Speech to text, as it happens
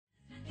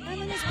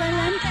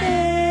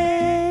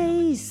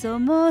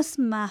somos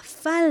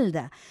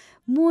Mafalda.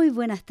 Muy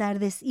buenas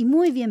tardes y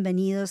muy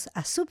bienvenidos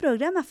a su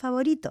programa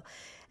favorito,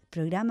 el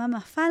programa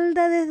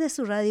Mafalda desde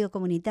su radio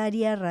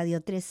comunitaria Radio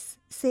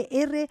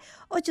 3CR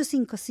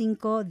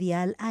 855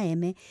 Dial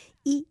AM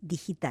y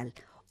digital.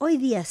 Hoy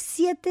día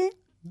 7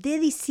 de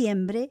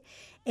diciembre,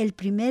 el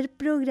primer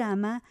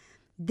programa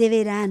de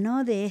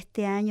verano de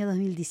este año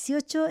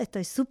 2018.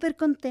 Estoy súper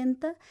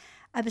contenta,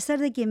 a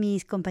pesar de que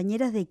mis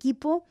compañeras de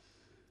equipo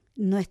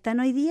no están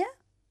hoy día.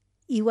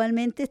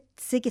 Igualmente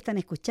sé que están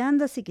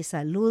escuchando, así que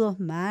saludos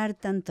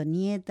Marta,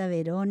 Antonieta,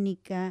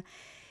 Verónica,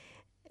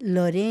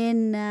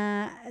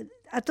 Lorena,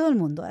 a todo el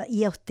mundo.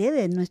 Y a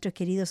ustedes, nuestros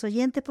queridos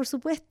oyentes, por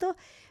supuesto,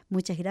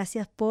 muchas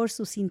gracias por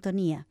su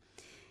sintonía.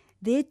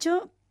 De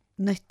hecho,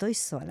 no estoy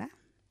sola.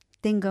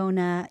 Tengo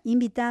una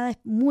invitada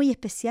muy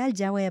especial,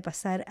 ya voy a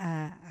pasar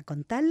a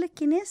contarles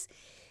quién es,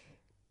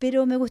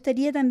 pero me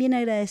gustaría también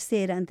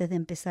agradecer, antes de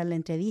empezar la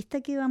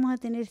entrevista que vamos a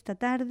tener esta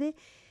tarde,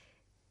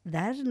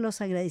 dar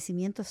los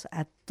agradecimientos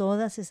a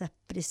todas esas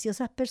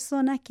preciosas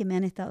personas que me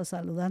han estado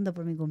saludando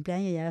por mi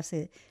cumpleaños ya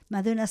hace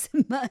más de una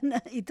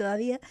semana y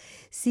todavía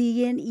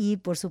siguen, y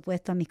por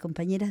supuesto a mis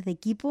compañeras de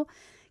equipo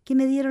que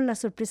me dieron la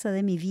sorpresa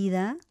de mi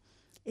vida.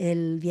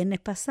 El viernes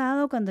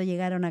pasado, cuando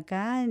llegaron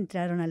acá,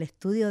 entraron al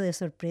estudio de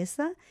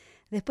sorpresa.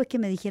 Después que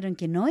me dijeron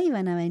que no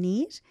iban a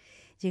venir,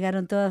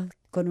 llegaron todas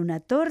con una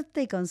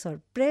torta y con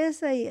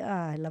sorpresa y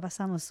la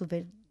pasamos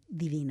súper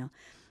divino.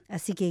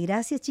 Así que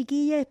gracias,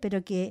 chiquillas.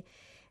 Espero que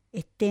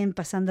estén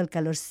pasando el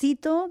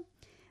calorcito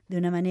de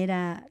una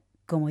manera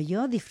como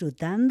yo,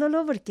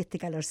 disfrutándolo, porque este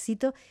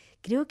calorcito,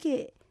 creo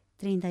que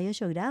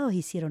 38 grados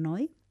hicieron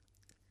hoy.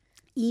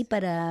 Y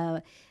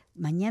para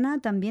mañana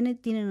también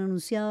tienen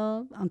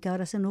anunciado, aunque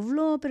ahora se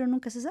nubló, pero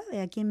nunca se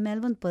sabe. Aquí en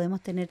Melbourne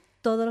podemos tener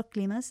todos los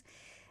climas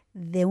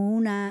de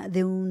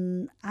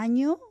un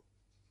año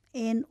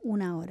en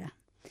una hora.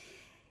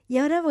 Y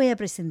ahora voy a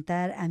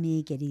presentar a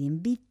mi querida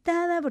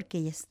invitada, porque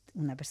ella es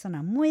una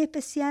persona muy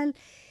especial.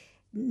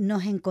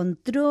 Nos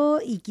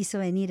encontró y quiso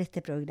venir a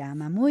este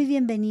programa. Muy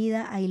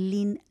bienvenida,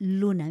 Aileen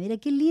Luna. Mira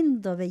qué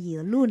lindo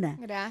apellido, Luna.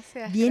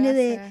 Gracias.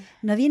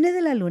 No viene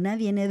de la luna,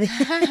 viene de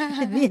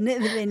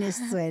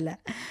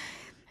Venezuela.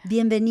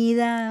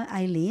 Bienvenida,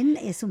 Aileen.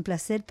 Es un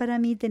placer para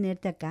mí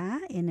tenerte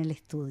acá en el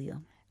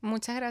estudio.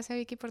 Muchas gracias,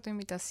 Vicky, por tu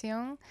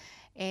invitación.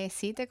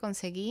 Sí, te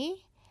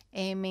conseguí.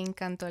 Me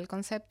encantó el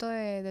concepto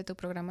de tu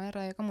programa de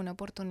radio como una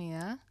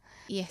oportunidad.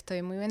 Y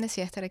estoy muy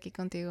bendecida de estar aquí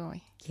contigo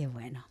hoy. Qué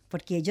bueno,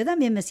 porque yo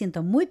también me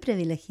siento muy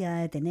privilegiada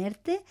de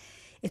tenerte.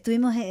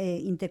 Estuvimos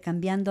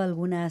intercambiando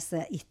algunas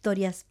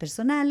historias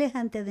personales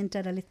antes de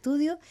entrar al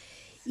estudio,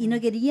 sí. Y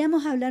no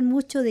queríamos hablar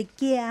mucho de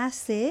qué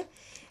hace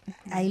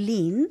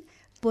Aileen,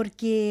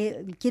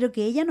 porque quiero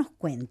que ella nos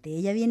cuente.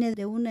 Ella viene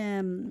de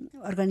una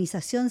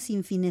organización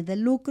sin fines de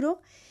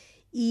lucro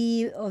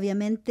y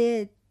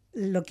obviamente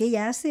lo que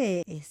ella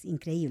hace es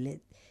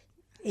increíble.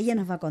 Ella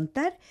nos va a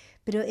contar,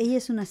 pero ella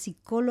es una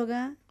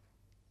psicóloga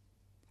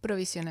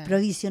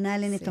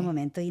provisional en estos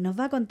momentos y nos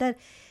va a contar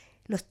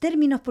los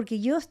términos,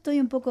 porque yo estoy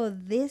un poco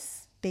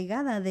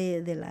despegada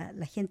de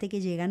la gente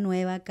que llega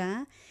nueva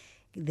acá,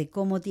 de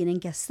cómo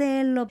tienen que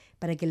hacerlo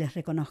para que les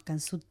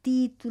reconozcan su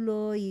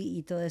título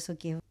y todo eso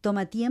que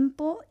toma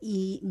tiempo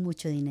y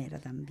mucho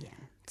dinero también.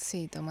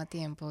 Sí, toma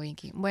tiempo,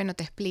 Vicky. Bueno,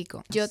 te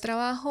explico. Yo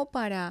trabajo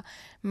para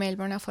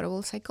Melbourne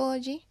Affordable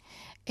Psychology.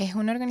 Es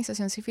una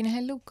organización sin fines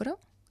de lucro.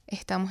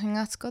 Estamos en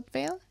Ascot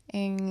Vale,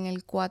 en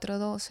el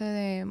 412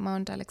 de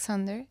Mount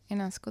Alexander,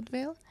 en Ascot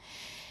Vale.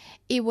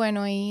 Y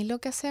bueno, ahí lo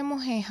que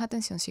hacemos es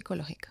atención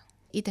psicológica.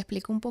 Y te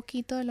explico un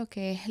poquito de lo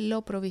que es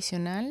lo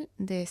provisional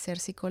de ser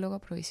psicólogo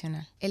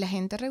provisional. El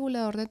agente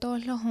regulador de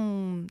todos los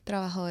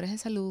trabajadores de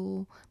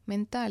salud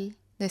mental,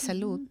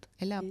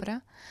 el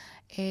APRA,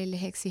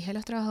 les exige a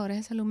los trabajadores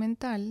de salud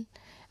mental,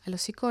 a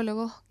los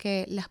psicólogos,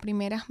 que las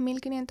primeras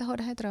 1.500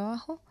 horas de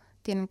trabajo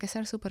tienen que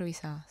ser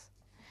supervisadas.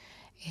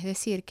 Es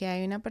decir, que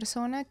hay una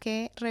persona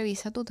que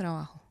revisa tu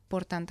trabajo.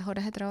 Por tantas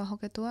horas de trabajo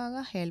que tú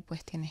hagas, él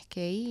pues tienes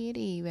que ir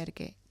y ver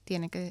que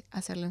tiene que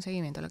hacerle un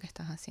seguimiento a lo que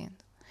estás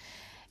haciendo.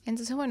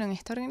 Entonces, bueno, en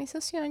esta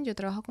organización yo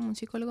trabajo como un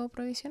psicólogo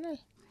provisional.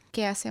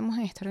 ¿Qué hacemos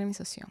en esta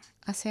organización?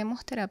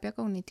 Hacemos terapia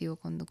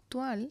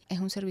cognitivo-conductual. Es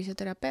un servicio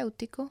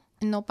terapéutico.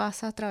 No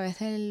pasa a través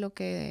del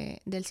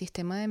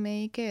sistema de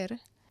Medicare,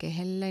 que es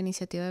la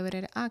iniciativa de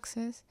Better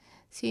Access,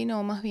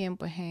 sino más bien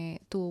pues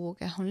tú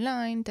buscas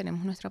online.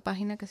 Tenemos nuestra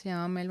página que se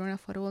llama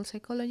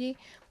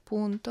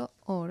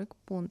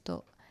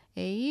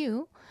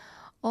melbourneaffordablepsychology.org.au,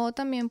 o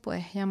también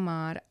puedes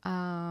llamar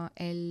a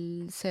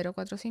el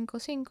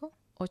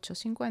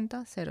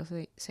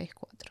 0455-850-0664.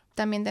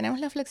 También tenemos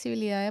la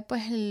flexibilidad de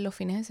pues los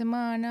fines de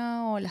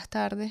semana o las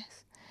tardes,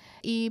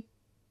 y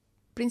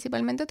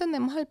principalmente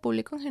atendemos al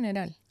público en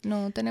general.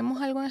 No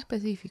tenemos algo en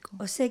específico.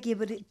 O sea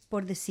que,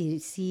 por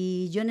decir,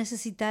 si yo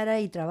necesitara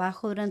y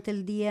trabajo durante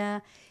el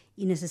día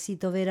y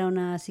necesito ver a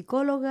una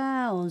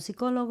psicóloga o un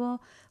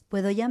psicólogo,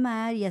 puedo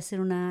llamar y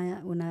hacer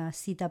una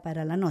cita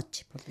para la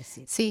noche, por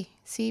decir.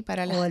 Sí,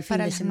 para O el fin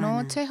para de las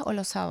semana. noches o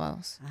los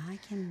sábados. Ay,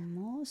 qué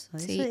hermoso.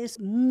 Sí. Eso es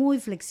muy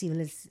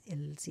flexible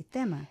el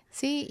sistema.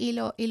 Sí,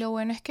 y lo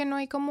bueno es que no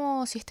hay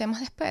como sistemas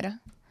de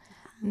espera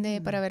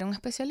para ver a un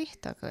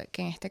especialista,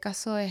 que en este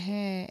caso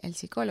es el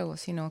psicólogo,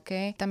 sino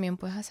que también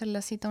puedes hacer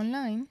la cita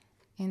online.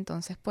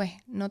 Entonces, pues,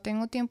 no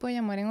tengo tiempo de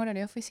llamar en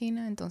horario de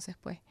oficina, entonces,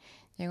 pues,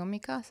 llego a mi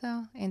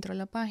casa, entro a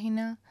la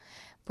página,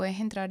 puedes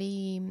entrar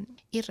y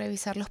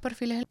revisar los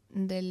perfiles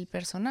del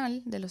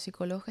personal, de los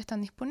psicólogos que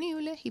están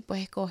disponibles, y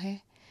pues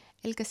escoges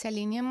el que se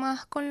alinee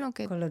más con lo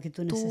que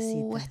tú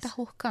necesitas. estás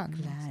buscando.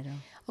 Claro.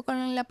 O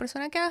con la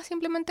persona que haga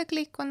simplemente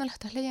clic cuando la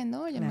estás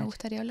leyendo. Oye, me Claro.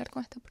 gustaría hablar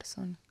con esta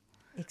persona.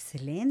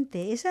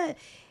 Excelente. Esa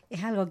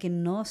es algo que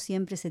no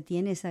siempre se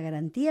tiene esa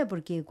garantía,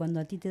 porque cuando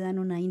a ti te dan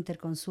una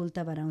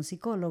interconsulta para un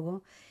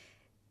psicólogo,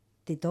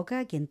 te toca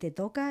a quien te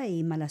toca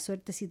y mala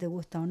suerte si te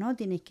gusta o no,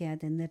 tienes que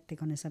atenderte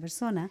con esa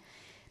persona.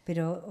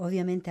 Pero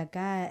obviamente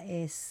acá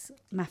es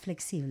más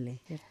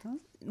flexible, ¿cierto?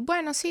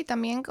 Bueno, sí,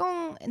 también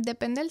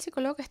depende del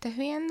psicólogo que estés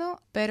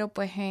viendo, pero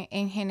pues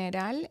en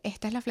general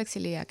esta es la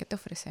flexibilidad que te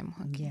ofrecemos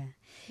aquí. Yeah.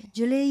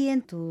 Yo leí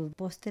en tu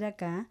póster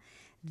acá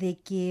de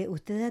que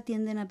ustedes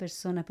atienden a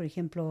personas, por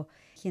ejemplo,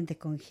 gente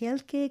con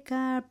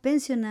healthcare,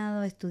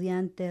 pensionados,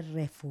 estudiantes,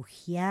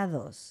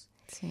 refugiados,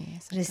 Sí,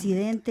 exactamente.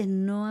 residentes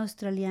no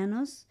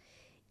australianos,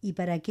 y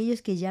para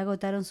aquellos que ya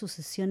agotaron sus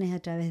sesiones a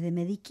través de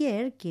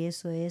Medicare, que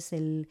eso es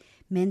el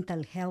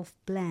Mental Health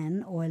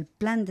Plan o el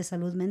plan de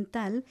salud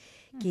mental,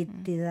 que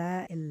te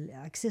da el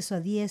acceso a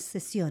 10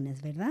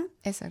 sesiones, ¿verdad?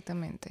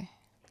 Exactamente.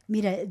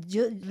 Mira,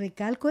 yo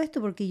recalco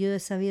esto porque yo he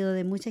sabido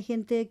de mucha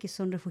gente que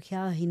son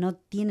refugiados y no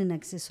tienen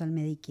acceso al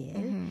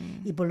Medicare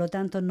y por lo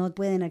tanto no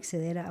pueden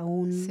acceder a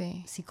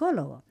un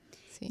psicólogo.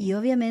 Sí. Y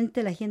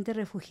obviamente la gente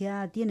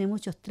refugiada tiene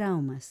muchos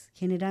traumas,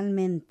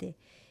 generalmente,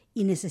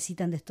 y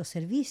necesitan de estos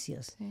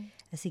servicios. Sí.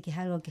 Así que es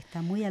algo que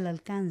está muy al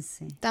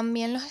alcance.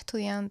 También los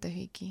estudiantes,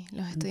 Vicky.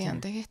 Los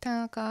estudiantes que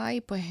están acá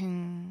y pues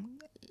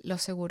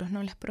los seguros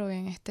no les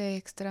proveen este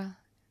extra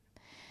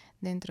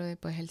dentro de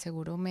pues el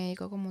seguro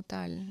médico como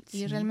tal.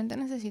 Sí. Y realmente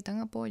necesitan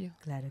apoyo.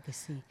 Claro que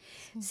sí.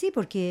 Sí,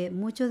 porque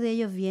muchos de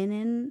ellos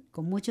vienen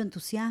con mucho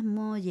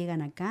entusiasmo,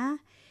 llegan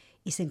acá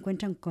y se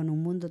encuentran con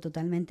un mundo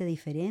totalmente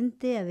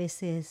diferente. A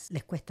veces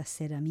les cuesta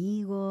ser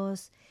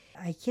amigos.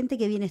 Hay gente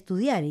que viene a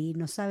estudiar y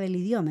no sabe el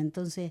idioma,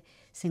 entonces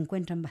se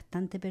encuentran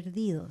bastante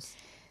perdidos.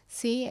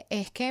 Sí,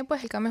 es que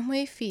pues el cambio es muy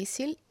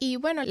difícil y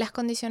bueno, las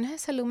condiciones de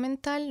salud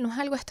mental no es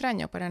algo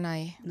extraño para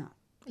nadie. No.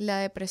 La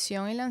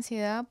depresión y la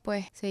ansiedad,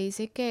 pues se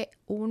dice que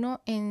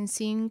 1 en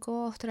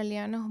 5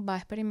 australianos va a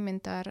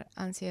experimentar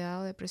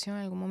ansiedad o depresión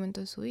en algún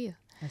momento de su vida.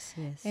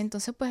 Así es.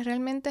 Entonces, pues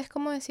realmente es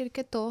como decir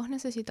que todos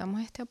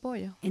necesitamos este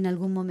apoyo. En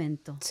algún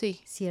momento. Sí.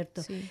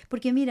 Cierto. Sí.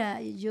 Porque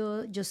mira,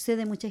 yo sé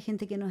de mucha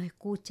gente que nos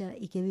escucha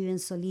y que viven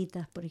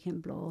solitas, por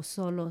ejemplo, o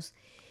solos.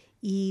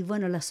 Y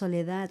bueno, la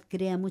soledad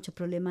crea muchos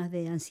problemas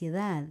de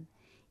ansiedad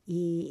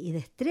y de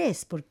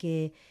estrés,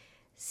 porque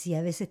si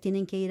a veces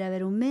tienen que ir a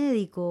ver un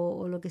médico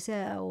o lo que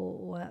sea,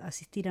 o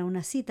asistir a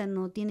una cita,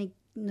 no tienen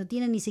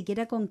ni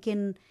siquiera con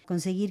quién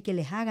conseguir que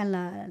les hagan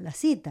la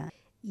cita.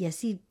 Y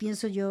así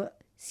pienso yo,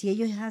 si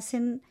ellos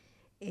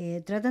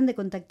tratan de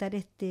contactar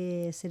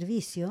este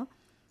servicio,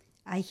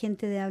 ¿hay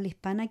gente de habla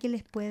hispana que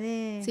les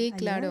puede Sí,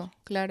 ayudar?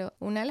 claro.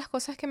 Una de las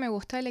cosas que me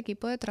gusta del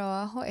equipo de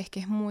trabajo es que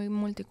es muy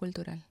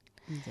multicultural.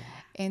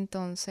 Ya.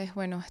 Entonces,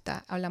 bueno,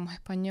 hablamos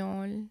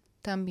español,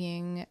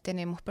 también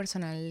tenemos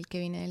personal que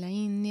viene de la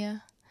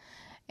India.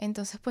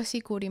 Entonces, pues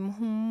sí, cubrimos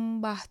un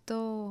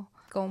vasto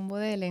combo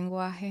de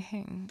lenguajes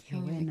en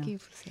el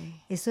equipo. Sí.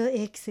 Eso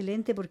es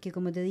excelente porque,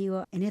 como te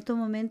digo, en estos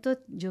momentos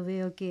yo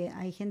veo que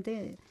hay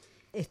gente,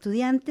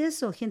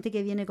 estudiantes o gente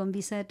que viene con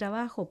visa de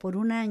trabajo por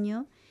un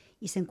año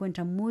y se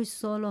encuentran muy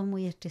solos,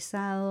 muy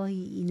estresados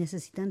y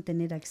necesitan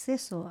tener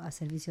acceso a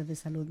servicios de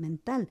salud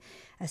mental.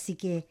 Así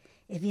que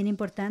es bien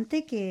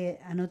importante que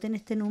anoten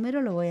este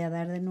número, lo voy a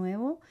dar de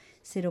nuevo,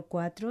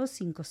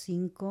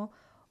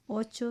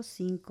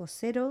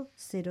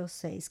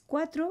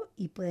 0455-850-064,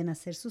 y pueden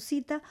hacer su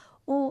cita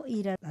o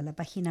ir a la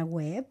página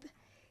web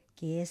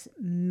que es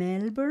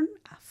Melbourne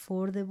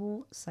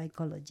Affordable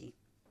Psychology.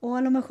 O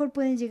a lo mejor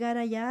pueden llegar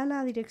allá a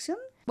la dirección.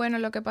 Bueno,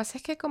 lo que pasa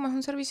es que como es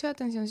un servicio de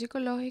atención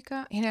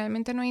psicológica,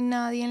 generalmente no hay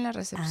nadie en la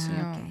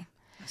recepción. Okay.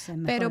 O sea,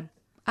 pero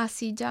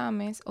así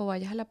llames o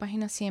vayas a la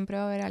página, siempre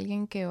va a haber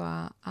alguien que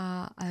va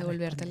a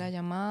devolverte la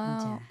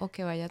llamada o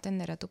que vaya a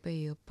atender a tu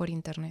pedido por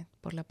internet,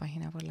 por la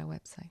página, por la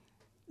website.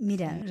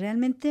 Mira,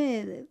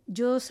 realmente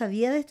yo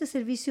sabía de este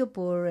servicio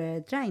por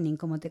training,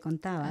 como te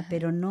contaba,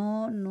 pero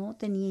no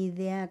tenía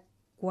idea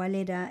cuál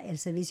era el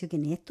servicio que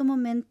en estos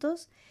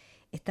momentos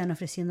están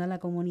ofreciendo a la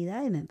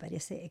comunidad, y me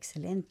parece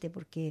excelente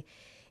porque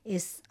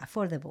es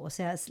affordable, o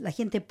sea, la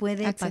gente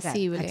puede pagar.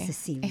 Accesible.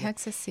 Es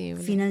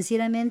accesible.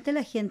 Financieramente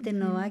la gente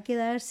no va a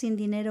quedar sin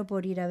dinero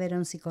por ir a ver a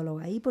un psicólogo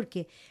ahí,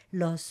 porque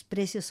los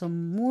precios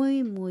son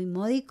muy, muy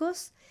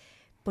módicos,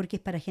 porque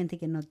es para gente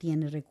que no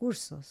tiene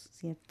recursos,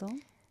 ¿cierto?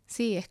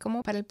 Sí, es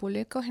como para el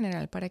público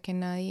general, para que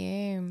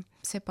nadie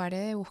se pare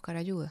de buscar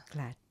ayuda.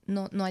 Claro.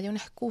 no haya una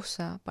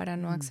excusa para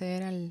no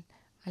acceder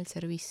al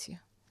servicio.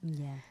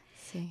 Ya.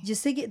 Sí. Yo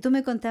sé que tú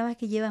me contabas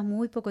que llevas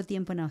muy poco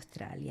tiempo en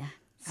Australia.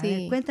 A ver,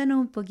 Sí. cuéntanos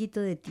un poquito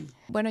de ti.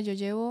 Bueno, yo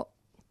llevo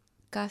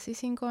casi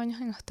 5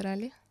 años en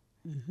Australia.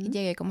 Y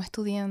llegué como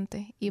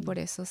estudiante y por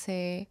eso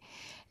sé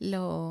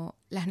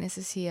las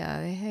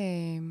necesidades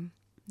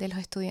de los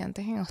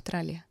estudiantes en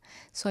Australia.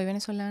 Soy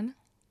venezolana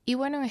y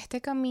bueno, en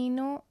este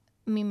camino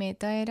mi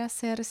meta era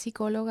ser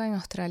psicóloga en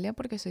Australia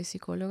porque soy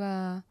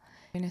psicóloga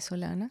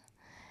venezolana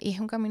y es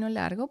un camino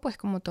largo, pues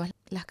como todas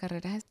las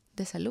carreras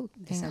de salud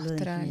en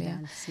Australia.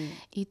 En general, sí.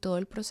 Y todo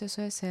el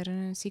proceso de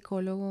ser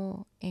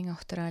psicólogo en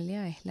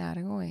Australia es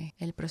largo, es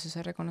el proceso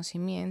de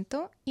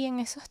reconocimiento y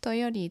en eso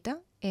estoy ahorita.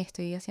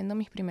 Estoy haciendo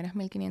mis primeras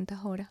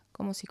 1500 horas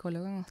como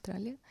psicóloga en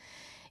Australia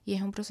y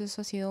es un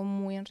proceso, ha sido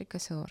muy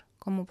enriquecedor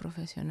como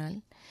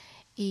profesional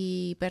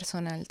y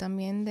personal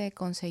también de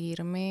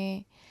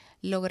conseguirme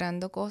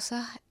logrando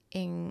cosas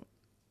en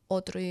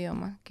otro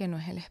idioma que no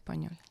es el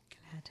español.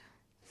 Claro.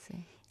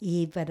 Sí.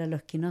 Y para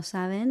los que no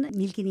saben,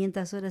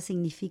 1500 horas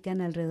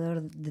significan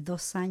alrededor de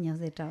 2 años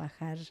de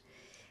trabajar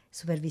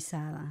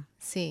supervisada.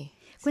 Sí.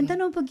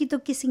 Cuéntanos un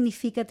poquito qué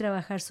significa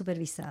trabajar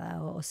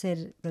supervisada o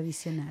ser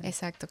provisional.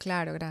 Exacto,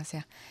 claro,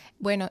 gracias.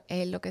 Bueno,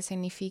 lo que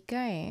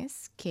significa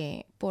es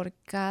que por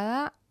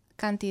cada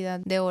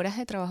cantidad de horas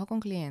de trabajo con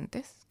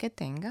clientes que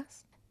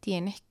tengas,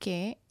 tienes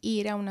que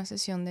ir a una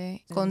sesión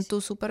con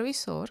tu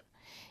supervisor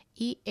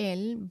y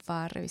él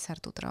va a revisar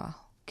tu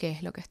trabajo, qué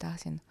es lo que estás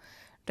haciendo.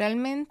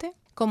 Realmente,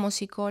 como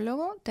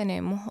psicólogo,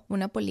 tenemos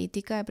una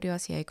política de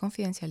privacidad y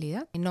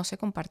confidencialidad. No se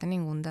comparte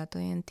ningún dato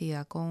de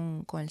identidad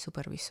con el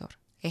supervisor.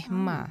 Es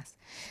más,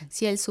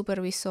 si el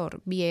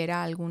supervisor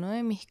viera a alguno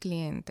de mis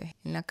clientes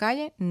en la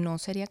calle, no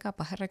sería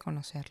capaz de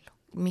reconocerlo.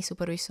 Mi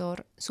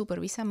supervisor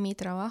supervisa mi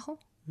trabajo,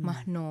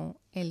 más no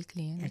el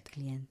cliente. El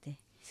cliente.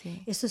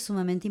 Sí. Eso es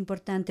sumamente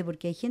importante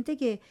porque hay gente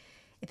que,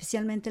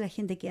 especialmente la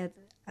gente que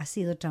ha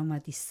sido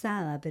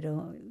traumatizada,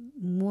 pero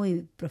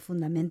muy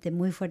profundamente,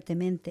 muy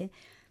fuertemente,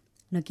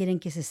 no quieren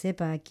que se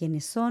sepa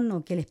quiénes son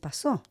o qué les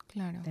pasó.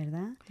 Claro.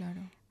 ¿Verdad?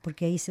 Claro.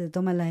 Porque ahí se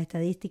toman las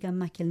estadísticas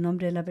más que el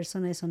nombre de la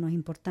persona. Eso no es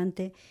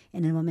importante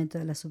en el momento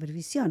de la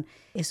supervisión.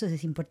 Eso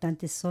es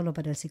importante solo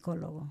para el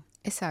psicólogo.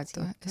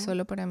 Exacto, ¿cierto? es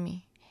solo para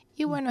mí.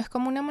 Y bueno, es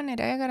como una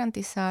manera de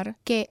garantizar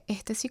que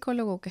este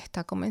psicólogo que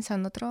está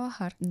comenzando a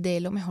trabajar dé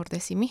lo mejor de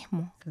sí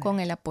mismo, Claro. con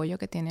el apoyo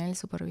que tiene el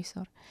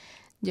supervisor.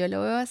 Yo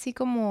lo veo así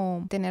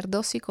como tener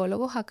 2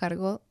 psicólogos a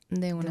cargo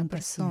de una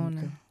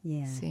persona.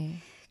 Yeah. Sí.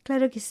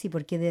 Claro que sí,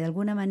 porque de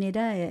alguna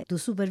manera tu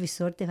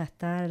supervisor te va a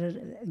estar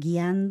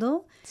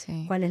guiando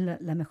Sí. cuál es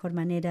la mejor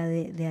manera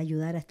de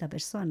ayudar a esta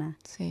persona.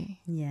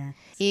 Sí. Yeah.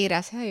 Y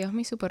gracias a Dios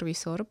mi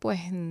supervisor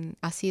pues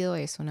ha sido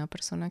eso, una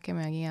persona que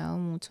me ha guiado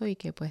mucho y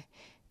que pues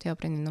estoy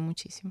aprendiendo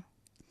muchísimo.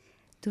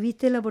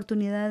 ¿Tuviste la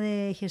oportunidad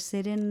de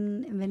ejercer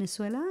en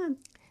Venezuela?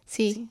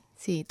 Sí,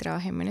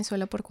 trabajé en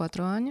Venezuela por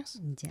 4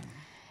 años Ya.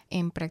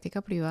 en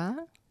práctica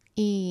privada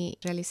y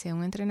realicé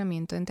un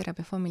entrenamiento en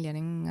terapia familiar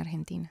en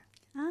Argentina.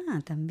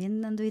 Ah,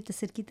 también anduviste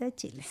cerquita de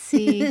Chile.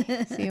 Sí,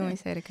 muy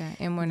cerca,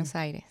 en Buenos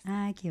Aires.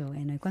 Ah, qué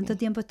bueno. ¿Y cuánto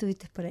tiempo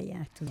estuviste por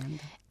allá estudiando?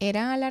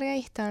 Era a larga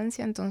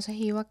distancia, entonces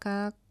iba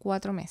cada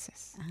 4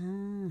 meses.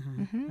 Ah,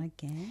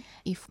 ok.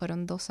 Y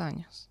fueron 2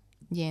 años,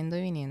 yendo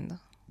y viniendo.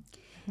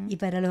 Y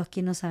para los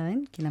que no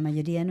saben, que la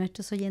mayoría de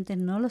nuestros oyentes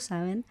no lo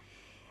saben,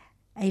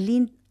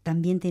 Aileen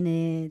también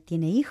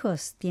tiene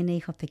hijos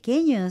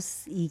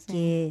pequeños y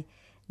que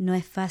no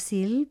es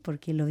fácil,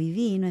 porque lo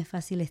viví, no es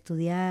fácil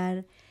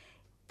estudiar,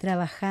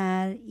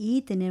 trabajar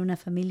y tener una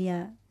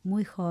familia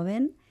muy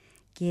joven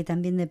que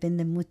también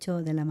depende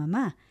mucho de la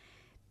mamá.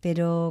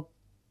 Pero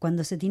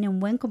cuando se tiene un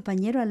buen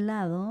compañero al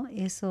lado,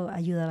 eso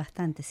ayuda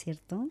bastante,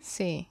 ¿cierto?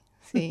 Sí.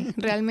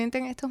 Realmente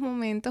en estos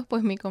momentos,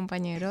 pues mi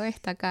compañero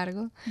está a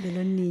cargo de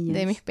los niños.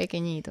 De mis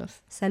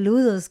pequeñitos.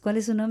 Saludos. ¿Cuál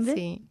es su nombre?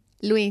 Sí,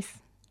 Luis.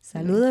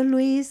 Saludos,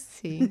 Luis.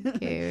 Sí,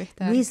 que debe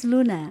estar. Luis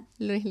Luna.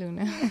 Luis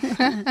Luna.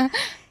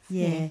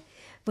 Yeah. Sí.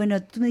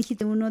 Bueno, tú me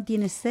dijiste uno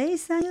tiene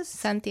 6 años.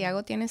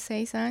 Santiago tiene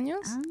 6 años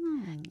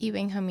y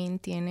Benjamín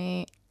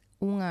tiene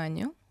 1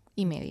 año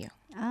y medio.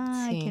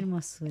 ¡Ay, qué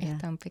hermosura!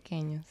 Están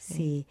pequeños.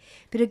 Sí,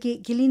 pero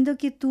qué lindo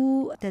que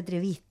tú te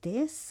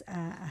atreviste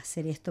a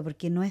hacer esto,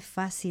 porque no es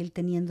fácil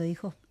teniendo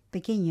hijos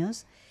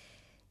pequeños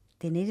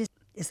tener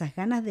esas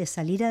ganas de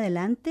salir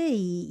adelante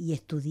y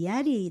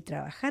estudiar y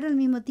trabajar al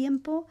mismo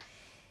tiempo.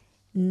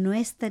 No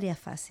es tarea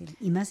fácil,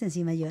 y más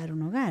encima llevar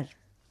un hogar.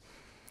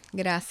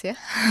 Gracias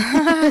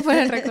por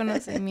el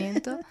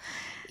reconocimiento.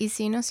 Y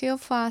sí, no ha sido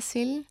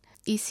fácil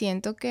y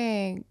siento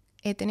que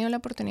he tenido la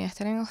oportunidad de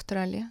estar en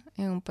Australia,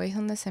 en un país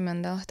donde se me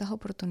han dado estas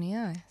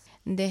oportunidades.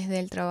 Desde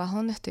el trabajo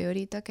donde estoy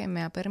ahorita, que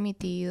me ha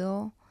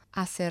permitido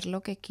hacer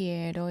lo que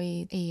quiero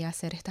y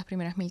hacer estas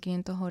primeras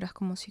 1500 horas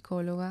como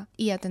psicóloga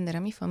y atender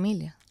a mi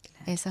familia.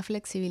 Claro. Esa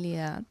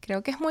flexibilidad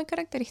creo que es muy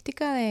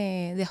característica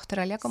de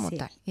Australia como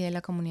tal y de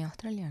la comunidad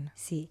australiana.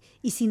 Sí,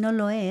 y si no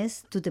lo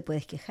es, tú te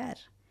puedes quejar.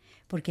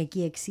 Porque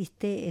aquí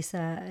existe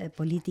esa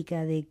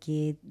política de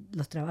que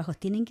los trabajos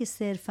tienen que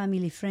ser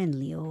family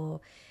friendly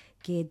o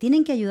que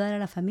tienen que ayudar a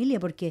la familia,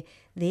 porque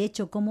de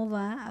hecho, ¿cómo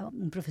va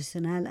un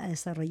profesional a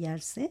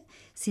desarrollarse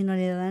si no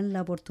le dan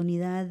la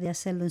oportunidad de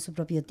hacerlo en su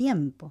propio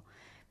tiempo?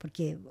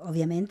 Porque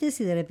obviamente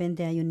si de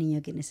repente hay un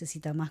niño que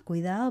necesita más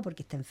cuidado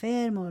porque está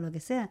enfermo o lo que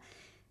sea,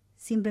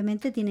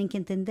 simplemente tienen que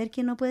entender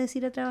que no puedes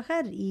ir a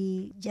trabajar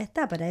y ya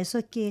está. Para eso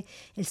es que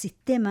el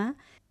sistema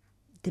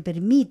te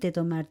permite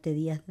tomarte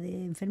días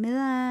de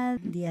enfermedad,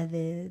 días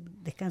de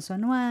descanso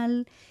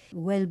anual,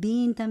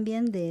 well-being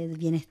también, de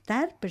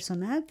bienestar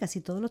personal,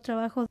 casi todos los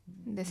trabajos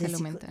De salud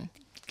mental.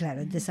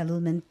 Claro, de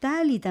salud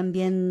mental y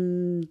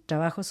también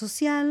trabajo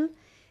social.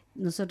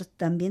 Nosotros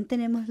también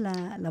tenemos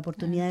la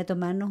oportunidad de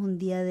tomarnos un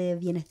día de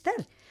bienestar,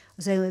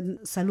 o sea,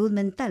 salud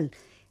mental.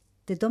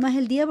 Te tomas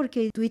el día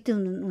porque tuviste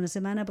una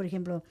semana, por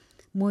ejemplo,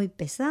 muy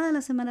pesada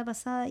la semana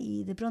pasada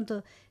y de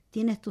pronto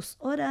tienes tus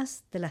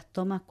horas, te las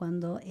tomas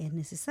cuando es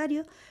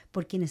necesario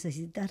porque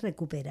necesitas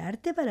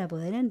recuperarte para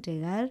poder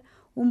entregar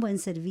un buen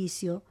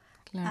servicio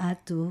a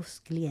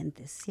tus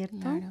clientes, ¿cierto?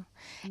 Claro.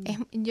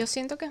 Yo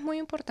siento que es muy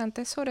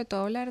importante sobre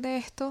todo hablar de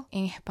esto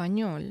en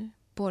español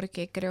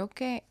porque creo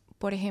que,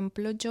 por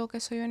ejemplo, yo que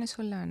soy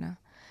venezolana,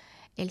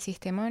 el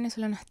sistema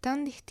venezolano es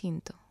tan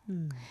distinto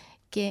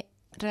que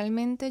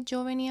realmente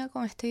yo venía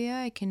con esta idea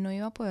de que no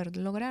iba a poder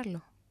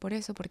lograrlo. Por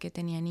eso, porque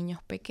tenía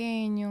niños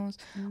pequeños,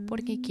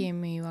 porque quién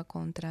me iba a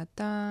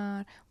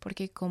contratar,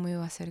 porque cómo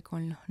iba a hacer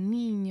con los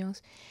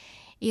niños.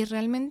 Y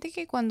realmente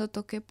que cuando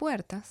toqué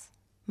puertas,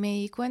 me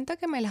di cuenta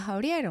que me las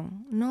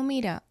abrieron. No,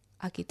 mira,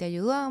 aquí te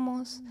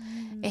ayudamos.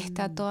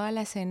 Está toda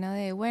la escena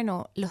de,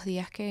 bueno, los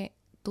días que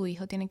tu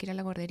hijo tiene que ir a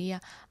la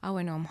guardería,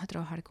 bueno, vamos a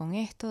trabajar con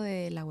esto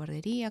de la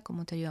guardería,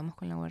 cómo te ayudamos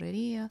con la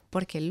guardería,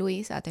 porque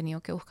Luis ha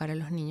tenido que buscar a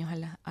los niños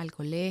al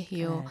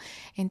colegio, claro.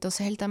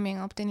 Entonces él también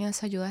ha obtenido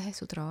esa ayuda desde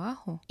su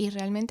trabajo, y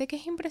realmente que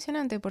es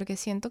impresionante, porque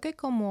siento que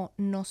como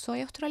no soy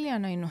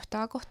australiana y no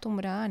estaba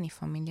acostumbrada ni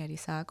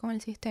familiarizada con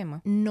el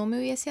sistema, no me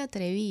hubiese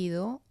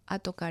atrevido a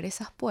tocar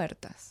esas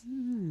puertas,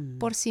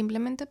 por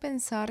simplemente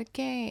pensar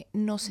que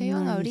no se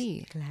iban a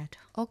abrir, claro.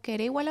 O que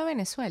era igual a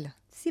Venezuela.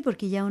 Sí,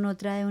 porque ya uno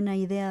trae una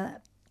idea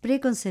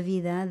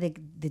preconcebida de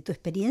tu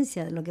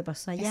experiencia, de lo que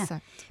pasó allá.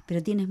 Exacto.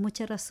 Pero tienes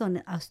mucha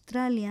razón.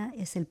 Australia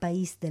es el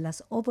país de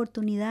las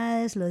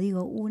oportunidades, lo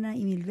digo una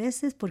y mil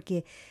veces,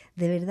 porque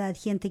de verdad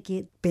gente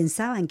que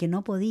pensaban que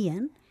no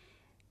podían,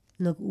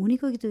 lo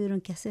único que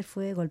tuvieron que hacer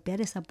fue golpear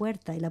esa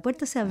puerta y la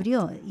puerta se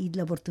abrió y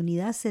la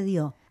oportunidad se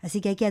dio.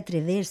 Así que hay que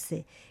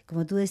atreverse.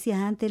 Como tú decías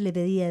antes, le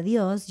pedí a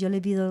Dios, yo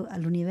le pido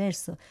al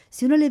universo.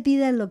 Si uno le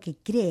pide a lo que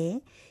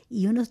cree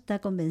y uno está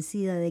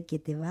convencida de que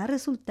te va a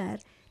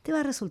resultar, te va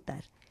a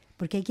resultar.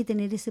 Porque hay que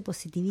tener ese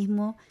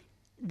positivismo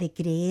de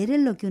creer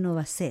en lo que uno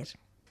va a hacer.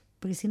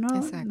 Porque si no,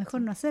 Exacto.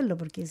 Mejor no hacerlo.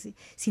 Porque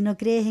si no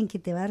crees en que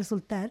te va a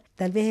resultar,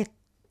 tal vez es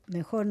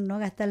mejor no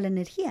gastar la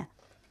energía.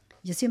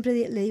 Yo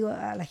siempre le digo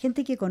a la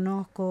gente que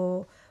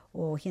conozco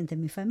o gente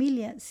en mi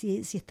familia, si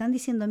están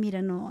diciendo,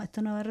 mira, no,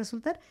 esto no va a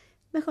resultar,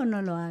 mejor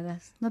no lo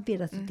hagas, no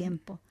pierdas tu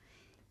tiempo.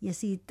 Y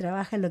así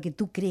trabaja en lo que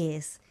tú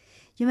crees.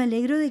 Yo me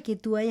alegro de que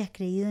tú hayas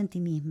creído en ti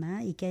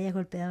misma y que hayas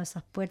golpeado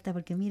esas puertas,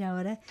 porque mira,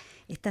 ahora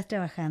estás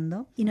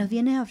trabajando y nos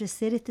vienes a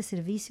ofrecer este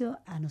servicio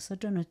a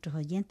nosotros, a nuestros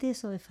oyentes.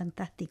 Eso es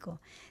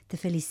fantástico. Te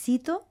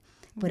felicito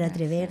por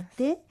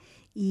atreverte.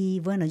 Y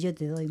bueno, yo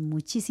te doy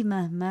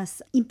muchísimas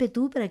más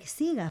ímpetu para que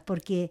sigas,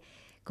 porque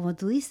como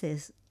tú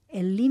dices,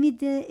 el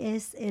límite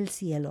es el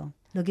cielo.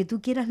 Lo que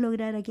tú quieras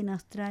lograr aquí en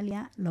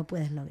Australia, lo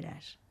puedes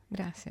lograr.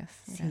 Gracias,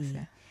 sí.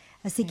 Gracias.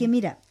 Así que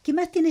mira, ¿qué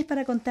más tienes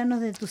para contarnos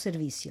de tu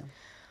servicio?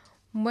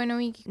 Bueno,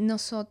 Vicky,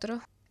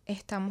 nosotros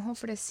estamos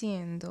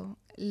ofreciendo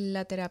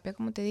la terapia,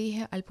 como te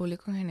dije, al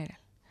público en general.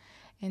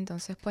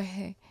 Entonces, pues,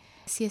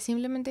 si es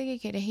simplemente que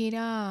quieres ir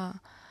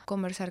a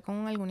conversar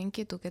con alguna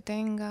inquietud que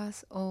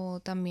tengas o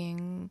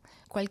también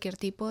cualquier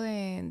tipo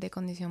de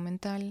condición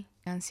mental,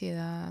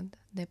 ansiedad,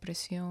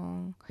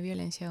 depresión,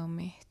 violencia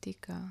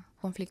doméstica,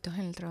 conflictos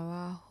en el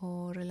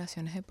trabajo,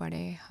 relaciones de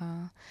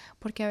pareja,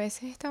 porque a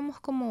veces estamos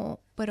como,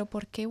 pero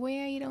 ¿por qué voy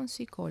a ir a un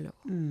psicólogo?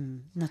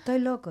 No estoy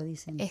loco,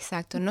 dicen.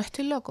 Exacto, no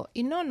estoy loco.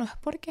 Y no es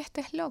porque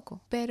estés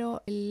loco,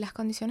 pero las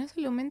condiciones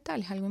de salud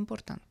mental es algo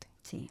importante.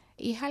 Sí.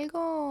 Y es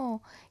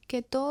algo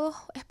que todos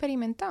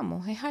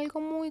experimentamos, es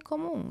algo muy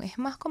común, es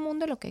más común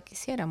de lo que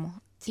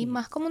quisiéramos y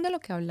más común de lo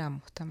que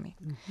hablamos también.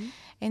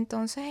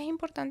 Entonces es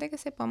importante que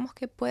sepamos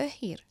que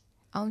puedes ir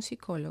a un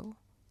psicólogo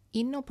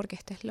y no porque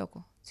estés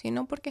loco,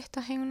 sino porque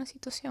estás en una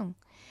situación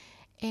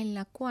en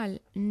la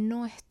cual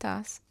no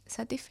estás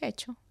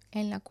satisfecho,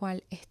 en la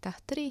cual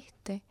estás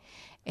triste,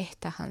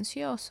 estás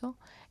ansioso.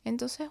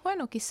 Entonces,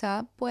 bueno,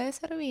 quizá puede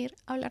servir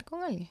hablar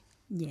con alguien.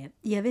 Yeah.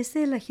 Y a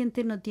veces la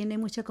gente no tiene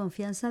mucha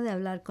confianza de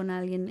hablar con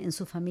alguien en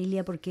su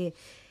familia porque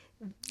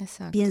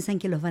piensan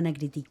que los van a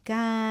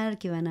criticar,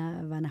 que van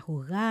a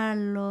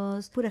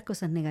juzgarlos, puras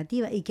cosas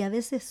negativas, y que a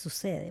veces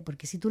sucede,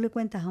 porque si tú le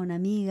cuentas a una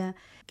amiga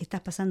que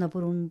estás pasando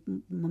por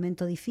un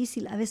momento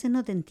difícil, a veces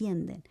no te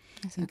entienden.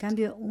 Exacto. En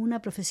cambio,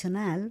 una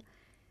profesional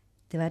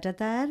te va a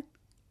tratar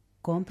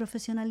con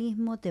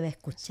profesionalismo, te va a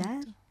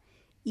escuchar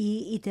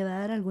y te va a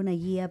dar alguna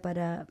guía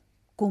para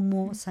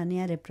cómo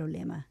sanear el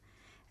problema.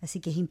 Así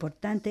que es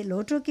importante. Lo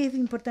otro que es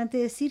importante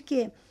decir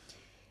que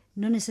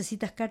no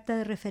necesitas carta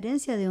de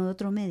referencia de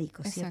otro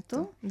médico,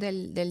 ¿cierto?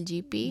 Exacto, del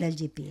GP. Del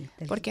GP.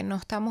 Porque no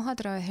estamos a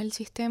través del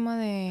sistema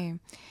de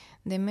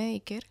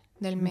Medicare,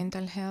 del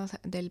Mental Health,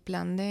 del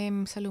plan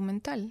de salud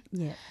mental,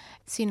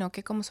 sino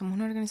que como somos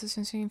una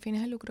organización sin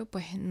fines de lucro,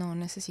 pues no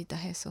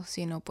necesitas eso,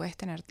 sino puedes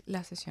tener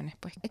las sesiones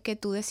pues que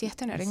tú decidas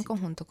tener en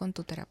conjunto con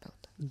tu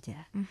terapeuta.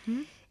 Ya.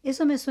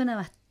 Eso me suena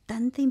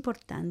bastante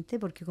importante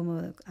porque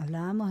como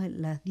hablábamos,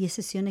 las 10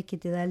 sesiones que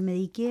te da el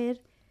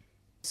Medicare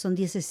son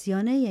 10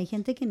 sesiones y hay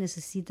gente que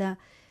necesita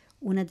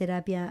una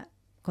terapia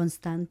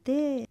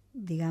constante,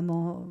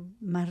 digamos,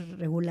 más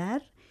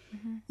regular.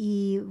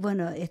 Y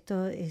bueno,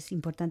 esto es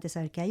importante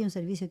saber que hay un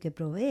servicio que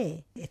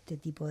provee este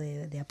tipo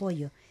de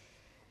apoyo.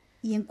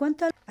 Y en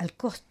cuanto al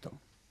costo.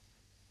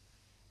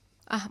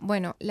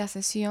 Bueno, la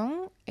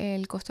sesión,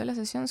 el costo de la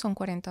sesión son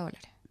 $40.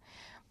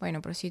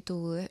 Bueno, pero si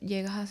tú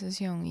llegas a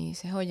sesión y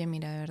dices, oye,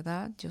 mira, de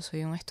verdad, yo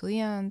soy un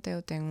estudiante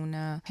o tengo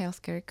una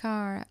healthcare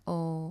card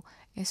o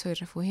soy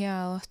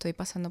refugiado, estoy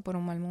pasando por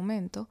un mal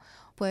momento,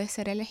 puedes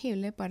ser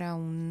elegible para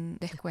un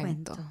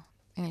descuento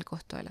en el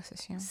costo de la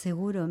sesión.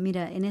 Seguro.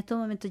 Mira, en estos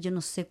momentos yo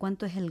no sé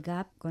cuánto es el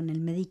gap con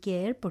el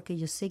Medicare, porque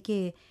yo sé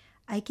que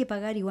hay que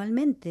pagar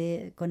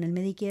igualmente con el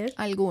Medicare.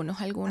 Algunos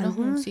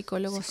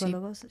psicólogos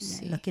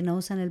sí. Los que no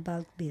usan el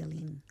bulk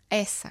billing.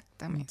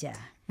 Exactamente. Ya.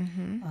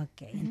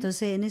 Ok.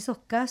 Entonces, en esos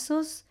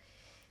casos,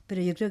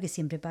 pero yo creo que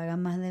siempre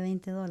pagan más de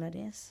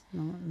 $20.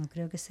 No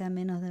creo que sea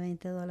menos de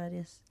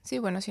 $20. Sí,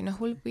 bueno, si no es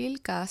bulk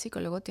bill, cada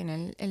psicólogo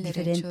tiene el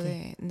derecho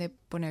de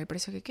poner el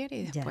precio que quiere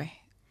y después... Ya.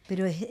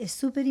 Pero es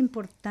súper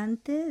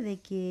importante de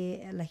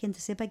que la gente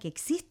sepa que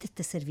existe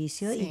este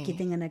servicio y que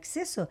tengan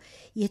acceso.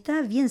 Y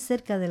está bien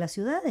cerca de la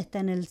ciudad, está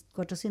en el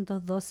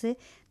 412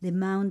 de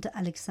Mount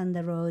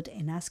Alexander Road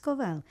en Ascot.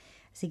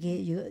 Así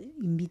que yo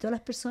invito a las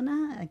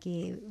personas a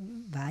que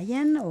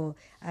vayan o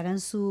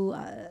hagan su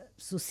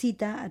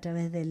cita a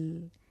través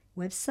del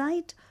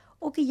website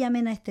o que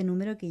llamen a este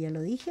número que ya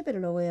lo dije,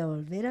 pero lo voy a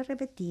volver a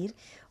repetir.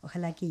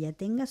 Ojalá que ya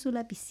tenga su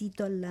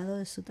lapicito al lado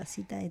de su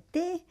tacita de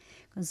té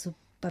con su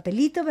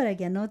papelito para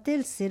que anote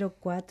el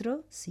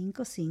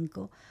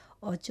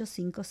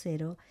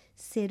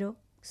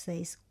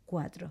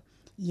 0455-850-064.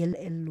 Y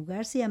el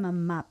lugar se llama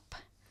MAP,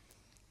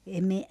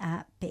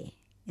 M-A-P.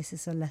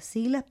 Esas son las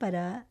siglas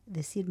para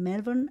decir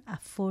Melbourne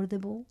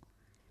Affordable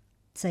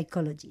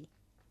Psychology.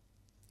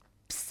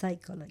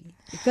 Psychology.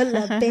 Con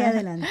la P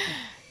adelante.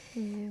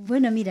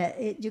 Bueno, mira,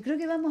 yo creo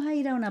que vamos a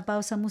ir a una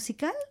pausa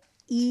musical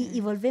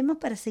y volvemos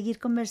para seguir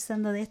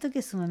conversando de esto que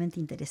es sumamente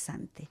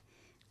interesante.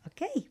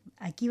 Ok,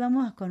 aquí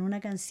vamos con una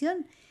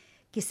canción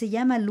que se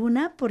llama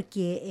Luna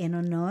porque en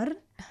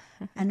honor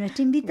a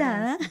nuestra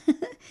invitada,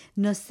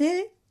 no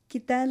sé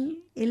qué tal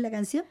es la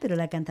canción, pero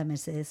la canta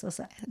Mercedes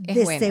Sosa.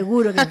 De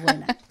seguro que es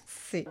buena.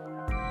 Sí.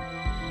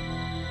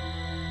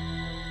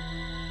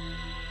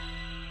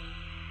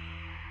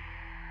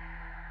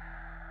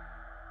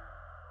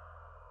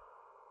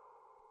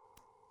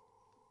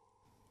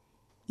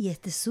 Y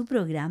este es su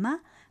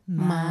programa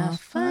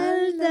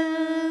Mafalda.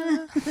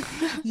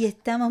 Y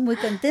estamos muy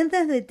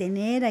contentas de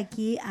tener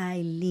aquí a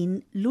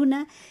Aileen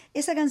Luna.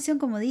 Esa canción,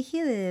 como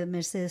dije, de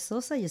Mercedes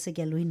Sosa, yo sé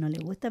que a Luis no le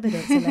gusta, pero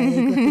se la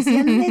dedico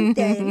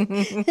especialmente a él.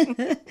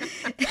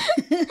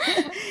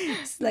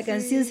 La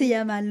canción se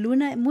llama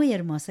Luna, muy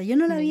hermosa. Yo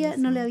no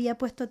le había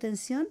puesto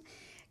atención,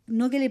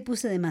 no que le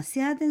puse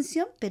demasiada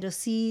atención, pero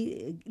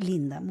sí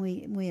linda,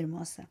 muy, muy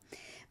hermosa.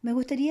 Me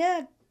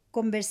gustaría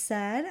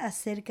conversar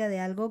acerca de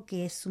algo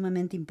que es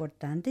sumamente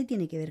importante,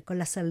 tiene que ver con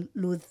la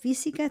salud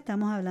física.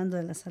 Estamos hablando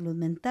de la salud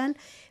mental,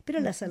 pero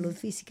la salud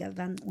física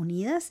van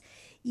unidas.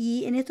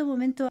 Y en estos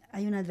momentos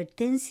hay una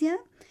advertencia,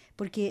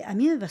 porque a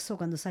mí me pasó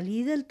cuando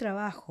salí del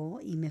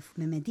trabajo y me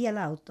metí al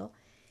auto,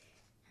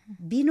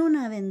 vino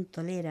una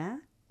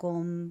ventolera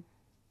con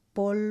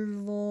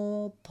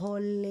polvo,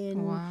 polen,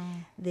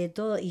 de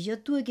todo. Y yo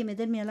tuve que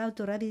meterme al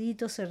auto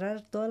rapidito, cerrar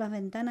todas las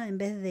ventanas en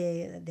vez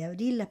de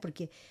abrirlas,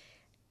 porque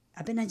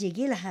apenas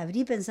llegué, las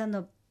abrí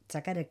pensando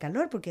sacar el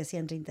calor porque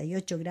hacían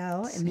 38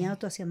 grados, en mi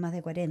auto hacían más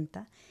de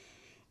 40.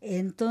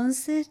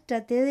 Entonces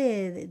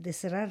traté de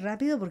cerrar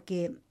rápido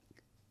porque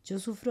yo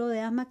sufro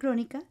de asma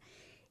crónica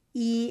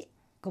y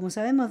como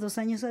sabemos 2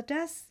 años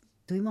atrás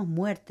tuvimos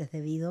muertes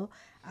debido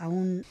a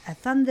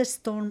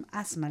thunderstorm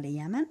asthma le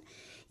llaman,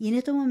 y en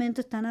estos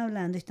momentos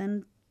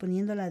están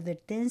poniendo la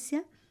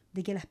advertencia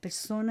de que las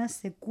personas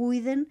se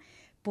cuiden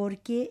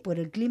porque por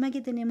el clima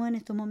que tenemos en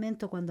estos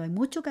momentos, cuando hay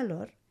mucho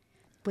calor,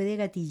 puede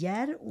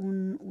gatillar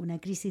una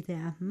crisis de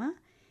asma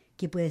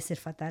que puede ser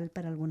fatal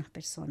para algunas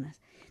personas.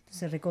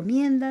 Entonces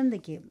recomiendan de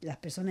que las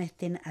personas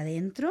estén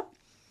adentro,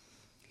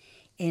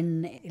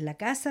 en la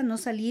casa, no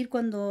salir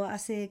cuando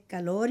hace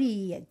calor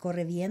y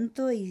corre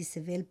viento y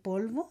se ve el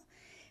polvo,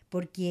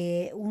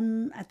 porque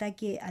un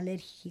ataque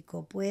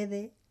alérgico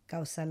puede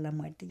causar la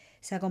muerte.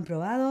 Se ha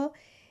comprobado,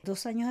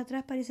 2 años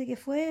atrás parece que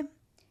fue,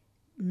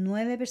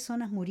 9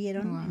 personas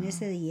murieron en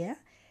ese día,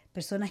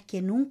 personas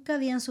que nunca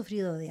habían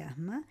sufrido de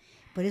asma.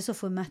 Por eso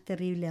fue más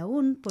terrible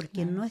aún,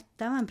 porque no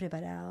estaban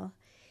preparados.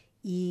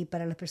 Y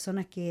para las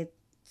personas que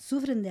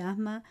sufren de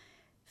asma,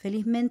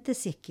 felizmente,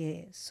 si es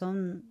que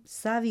son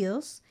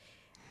sabios,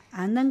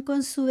 andan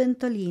con su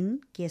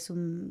Ventolin, que es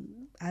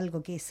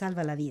algo que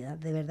salva la vida.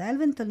 De verdad el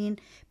Ventolin,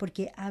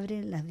 porque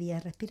abre las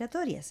vías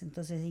respiratorias.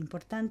 Entonces es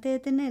importante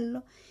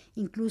tenerlo.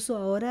 Incluso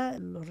ahora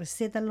lo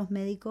recetan los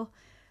médicos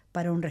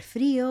para un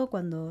resfrío,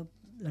 cuando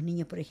los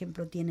niños, por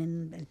ejemplo,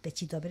 tienen el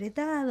pechito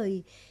apretado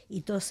y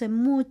tosen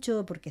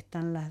mucho porque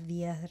están las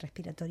vías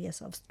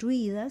respiratorias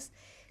obstruidas.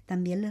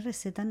 También les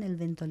recetan el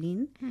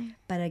Ventolin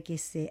para que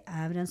se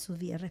abran sus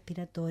vías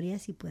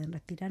respiratorias y puedan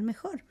respirar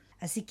mejor.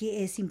 Así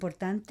que es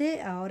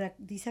importante. Ahora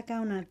dice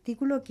acá un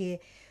artículo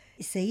que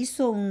se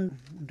hizo un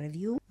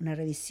review, una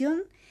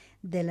revisión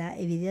de la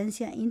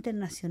evidencia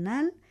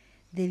internacional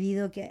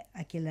debido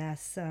a que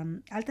las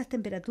altas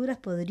temperaturas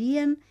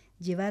podrían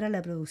llevar a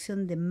la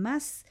producción de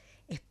más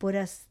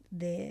esporas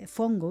de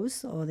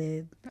fongos o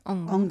de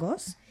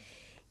hongos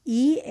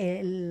y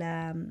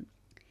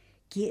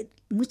que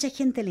mucha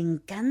gente le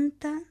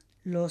encanta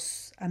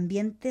los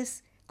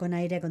ambientes con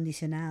aire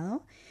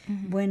acondicionado.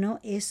 Bueno,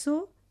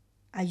 eso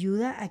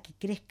ayuda a que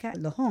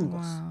crezcan los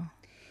hongos. Wow.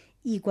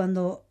 Y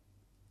cuando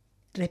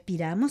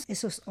respiramos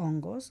esos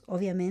hongos,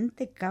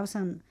 obviamente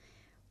causan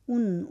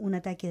un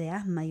ataque de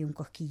asma y un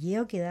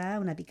cosquilleo que da,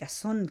 una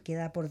picazón que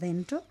da por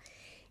dentro.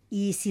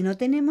 Y si no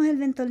tenemos el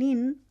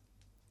Ventolin,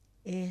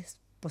 es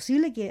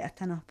posible que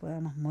hasta nos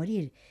podamos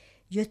morir.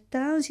 Yo he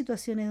estado en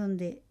situaciones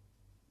donde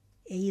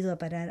he ido a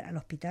parar al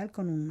hospital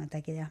con un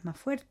ataque de asma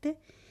fuerte,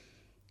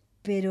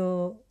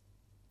 pero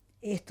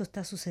esto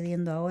está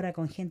sucediendo ahora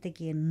con gente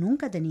que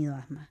nunca ha tenido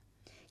asma,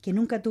 que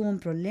nunca tuvo un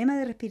problema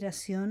de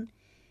respiración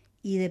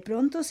y de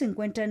pronto se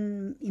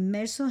encuentran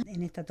inmersos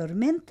en esta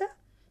tormenta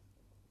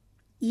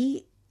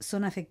y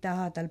son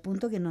afectados a tal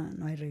punto que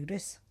no hay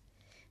regreso,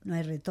 no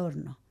hay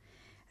retorno.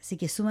 Así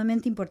que es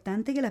sumamente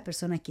importante que las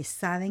personas que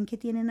saben que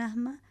tienen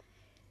asma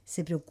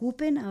se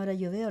preocupen. Ahora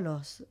yo veo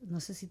no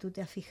sé si tú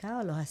te has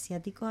fijado, los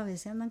asiáticos a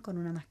veces andan con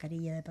una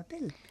mascarilla de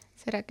papel.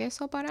 ¿Será que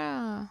eso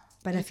para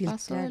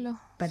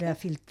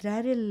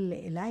filtrar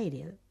el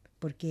aire?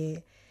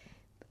 Porque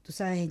tú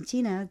sabes, en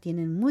China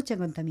tienen mucha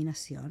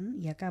contaminación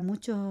y acá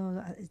muchos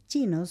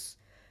chinos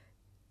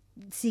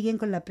siguen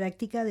con la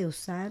práctica de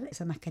usar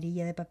esa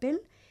mascarilla de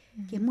papel,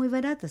 que es muy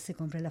barata, se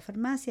compra en la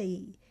farmacia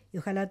y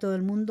ojalá todo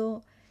el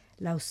mundo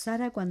la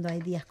usara cuando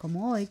hay días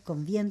como hoy,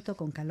 con viento,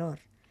 con calor,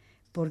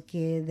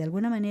 porque de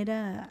alguna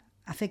manera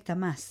afecta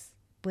más,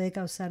 puede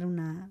causar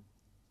una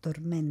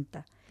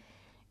tormenta.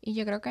 Y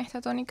yo creo que en esta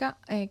tónica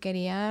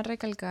quería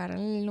recalcar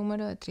el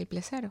número de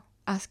 000.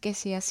 Haz que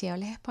si así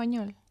hables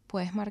español,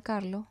 puedes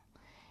marcarlo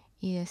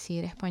y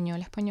decir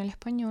español, español,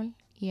 español,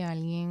 y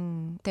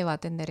alguien te va a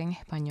atender en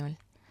español.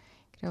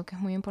 Creo que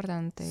es muy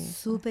importante.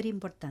 Súper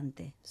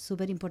importante,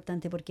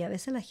 porque a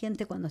veces la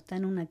gente cuando está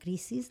en una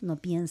crisis no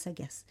piensa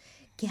qué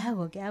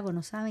hago,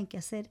 no saben qué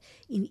hacer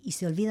y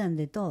se olvidan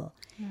de todo.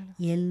 Claro.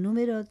 Y el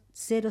número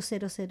 000 es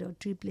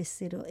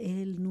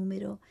el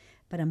número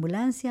para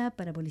ambulancia,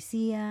 para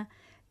policía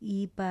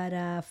y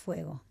para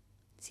fuego.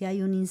 Si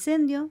hay un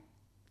incendio,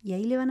 y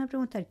ahí le van a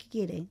preguntar qué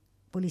quiere,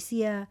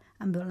 policía,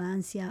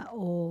 ambulancia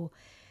o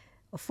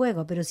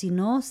fuego, pero si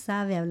no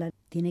sabe hablar,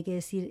 tiene que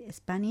decir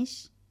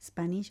Spanish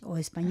o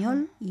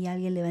español. Ajá. Y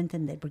alguien le va a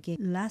entender, porque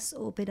las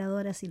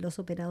operadoras y los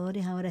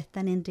operadores ahora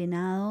están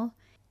entrenados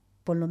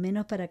por lo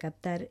menos para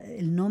captar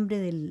el nombre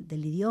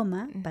del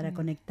idioma, para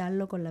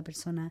conectarlo con la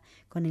persona,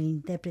 con el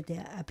intérprete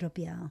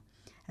apropiado.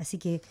 Así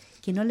que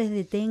no les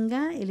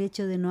detenga el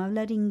hecho de no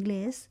hablar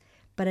inglés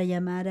para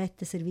llamar a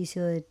este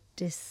servicio de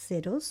 3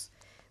 ceros,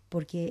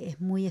 porque es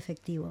muy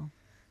efectivo.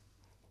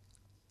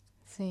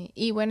 Sí,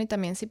 y bueno, y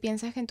también si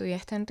piensas que tu vida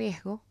está en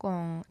riesgo,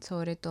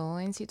 sobre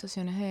todo en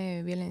situaciones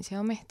de violencia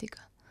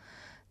doméstica,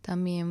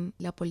 también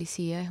la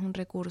policía es un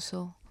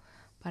recurso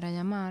para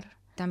llamar.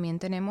 También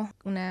tenemos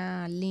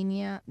una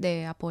línea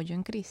de apoyo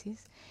en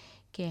crisis,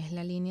 que es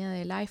la línea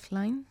de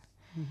Lifeline,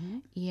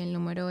 y el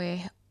número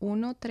es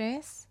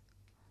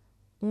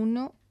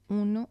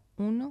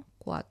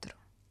 131114.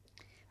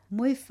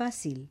 Muy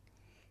fácil,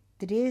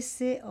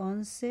 13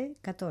 11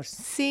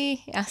 14.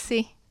 Sí,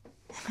 así.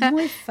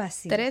 Muy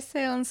fácil.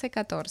 13 11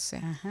 14.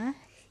 Ajá.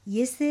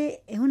 Y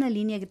ese es una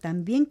línea que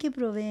también que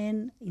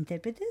proveen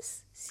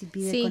intérpretes. Si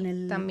pide sí, con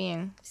el...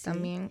 también.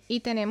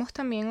 Y tenemos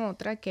también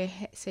otra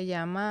que se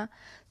llama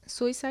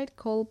Suicide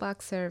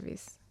Callback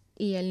Service.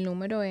 Y el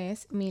número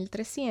es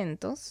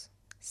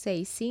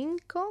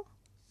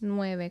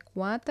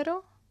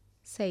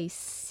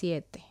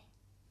 1300-6594-67.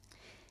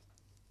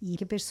 ¿Y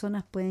qué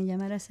personas pueden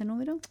llamar a ese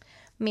número?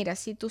 Mira,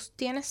 si tú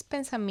tienes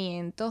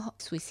pensamientos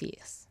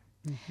suicidas.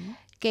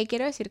 ¿Qué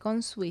quiero decir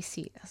con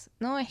suicidas?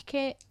 No es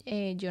que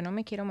yo no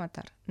me quiero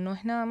matar, no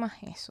es nada más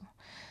eso.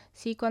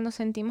 Sí, cuando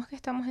sentimos que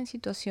estamos en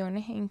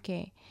situaciones en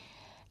que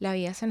la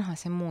vida se nos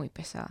hace muy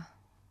pesada,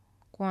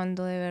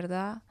 cuando de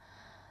verdad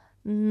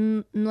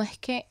no es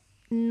que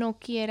no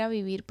quiera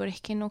vivir, pero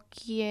es que no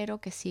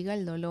quiero que siga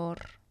el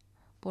dolor,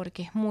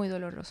 porque es muy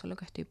doloroso lo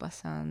que estoy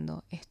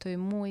pasando, estoy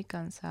muy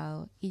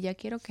cansado y ya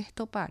quiero que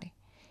esto pare.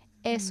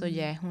 Eso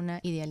ya es una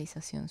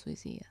idealización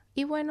suicida.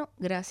 Y bueno,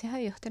 gracias a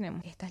Dios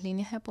tenemos estas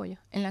líneas de apoyo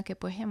en las que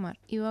puedes llamar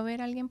y va a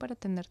haber alguien para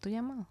atender tu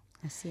llamado.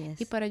 Así es.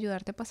 Y para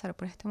ayudarte a pasar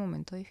por este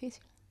momento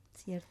difícil.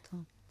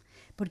 Cierto.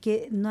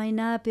 Porque no hay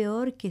nada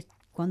peor que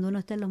cuando uno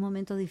está en los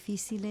momentos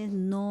difíciles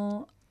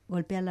no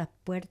golpear las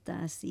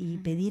puertas y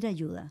pedir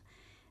ayuda.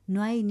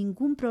 No hay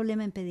ningún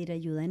problema en pedir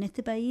ayuda. En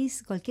este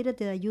país cualquiera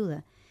te da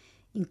ayuda.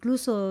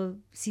 Incluso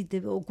si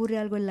te ocurre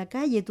algo en la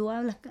calle, tú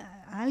hablas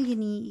a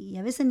alguien y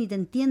a veces ni te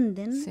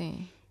entienden,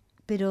 Sí.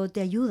 pero te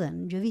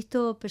ayudan. Yo he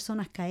visto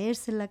personas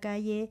caerse en la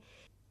calle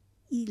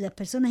y las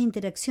personas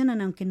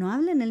interaccionan aunque no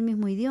hablen el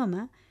mismo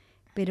idioma,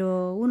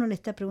 pero uno le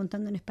está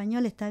preguntando en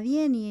español, ¿está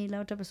bien? Y la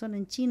otra persona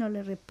en chino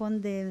le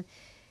responde,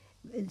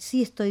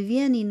 sí, estoy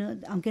bien, y no,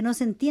 aunque no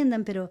se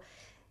entiendan, pero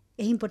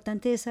es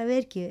importante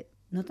saber que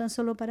no tan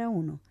solo para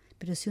uno,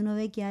 pero si uno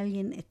ve que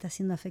alguien está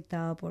siendo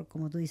afectado por,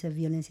 como tú dices,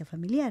 violencia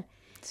familiar,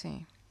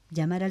 Sí.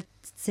 llamar al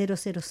 000,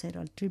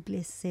 al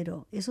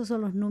 000. Esos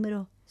son los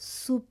números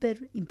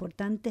súper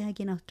importantes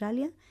aquí en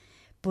Australia,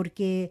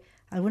 porque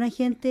alguna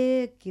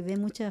gente que ve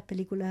muchas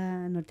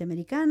películas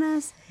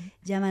norteamericanas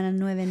llaman al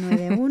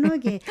 991,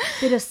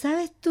 pero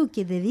sabes tú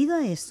que debido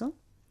a eso,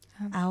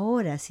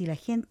 ahora si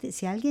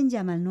alguien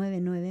llama al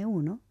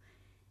 991,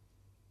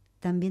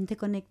 también te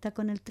conecta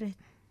con el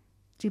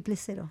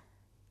 3000.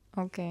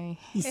 Ok, eso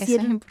es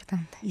Hicieron,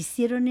 importante.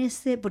 hicieron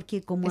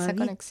porque como Esa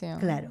había, conexión.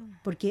 claro,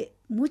 porque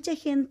mucha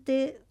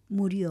gente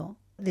murió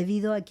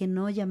debido a que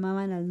no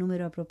llamaban al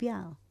número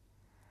apropiado.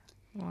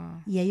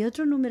 Wow. Y hay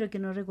otro número que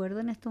no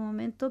recuerdo en este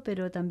momento,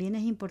 pero también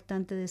es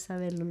importante de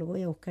saberlo. Lo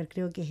voy a buscar,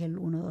 creo que es el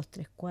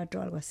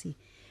 1234, algo así.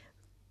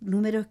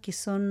 Números que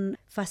son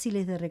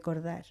fáciles de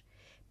recordar.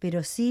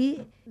 Pero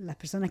sí, las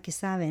personas que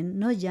saben,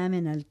 no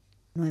llamen al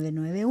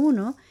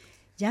 991,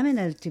 llamen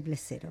al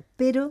 000.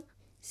 Pero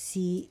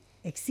si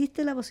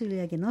existe la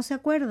posibilidad que no se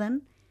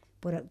acuerdan,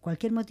 por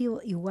cualquier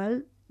motivo,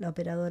 igual la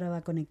operadora va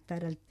a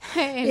conectar al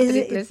El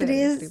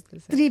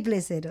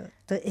 000.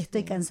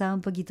 Estoy cansada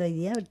un poquito hoy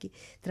día porque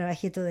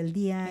trabajé todo el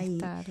día.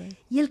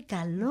 Y el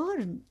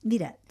calor,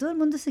 mira, todo el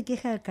mundo se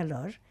queja del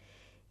calor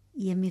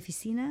y en mi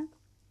oficina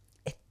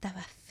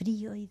estaba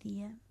frío hoy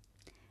día.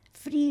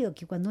 Frío,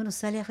 que cuando uno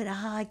sale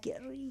afuera, ¡ay, qué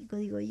rico!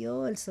 Digo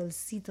yo, el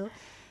solcito.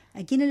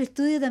 Aquí en el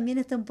estudio también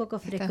está un poco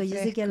fresco. Yo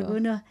sé que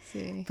algunos,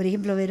 sí. Por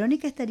ejemplo,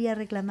 Verónica estaría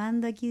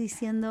reclamando aquí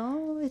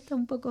diciendo, está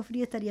un poco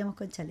frío, estaríamos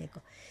con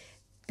chaleco.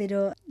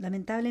 Pero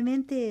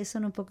lamentablemente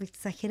son un poco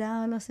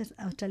exagerados los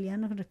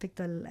australianos con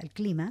respecto al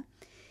clima.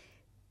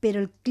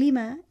 Pero el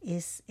clima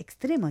es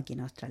extremo aquí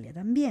en Australia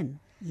también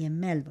y en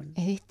Melbourne.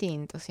 Es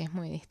distinto, sí, es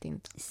muy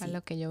distinto Sí. a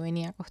lo que yo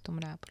venía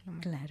acostumbrada por lo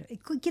menos. Claro.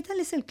 ¿Qué tal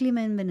es el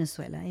clima en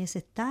Venezuela? ¿Es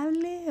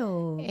estable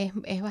o...?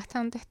 Es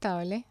bastante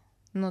estable.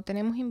 No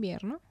tenemos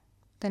invierno.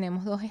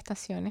 Tenemos 2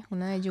 estaciones,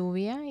 una de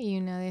lluvia y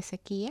una de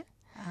sequía.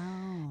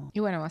 Ah.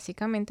 Y bueno,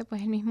 básicamente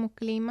pues el mismo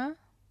clima,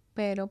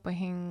 pero pues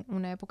en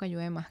una época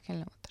llueve más que en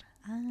la otra.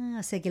 Ah,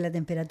 o sea que la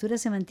temperatura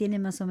se mantiene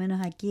más o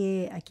menos a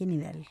qué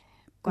nivel.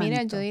 ¿Cuánto?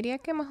 Mira, yo diría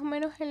que más o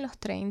menos en los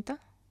 30,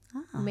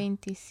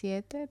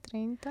 27,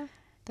 30,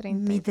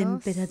 32. Mi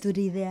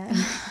temperatura ideal.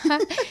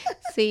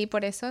 Sí,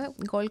 por eso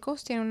Gold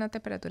Coast tiene una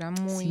temperatura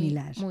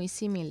muy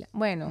similar.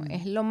 Bueno,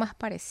 es lo más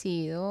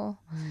parecido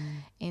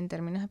en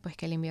términos de pues,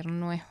 que el invierno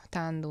no es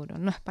tan duro,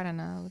 no es para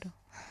nada duro.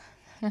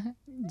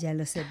 Ya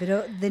lo sé,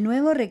 pero de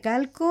nuevo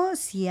recalco,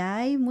 si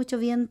hay mucho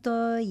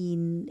viento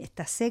y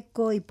está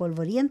seco y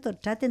polvoriento,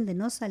 traten de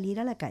no salir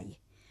a la calle,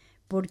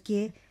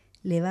 porque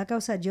le va a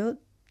causar, yo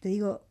te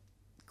digo,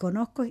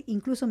 conozco,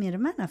 incluso mi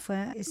hermana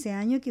fue ese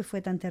año que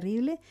fue tan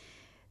terrible,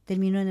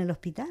 terminó en el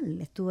hospital,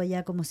 estuvo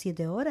allá como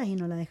 7 horas y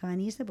no la dejaban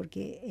irse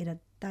porque era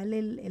tal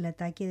el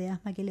ataque de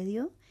asma que le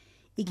dio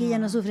y que ella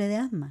no sufre de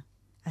asma,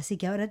 así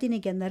que ahora tiene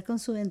que andar con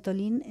su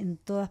Ventolin en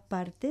todas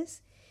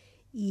partes.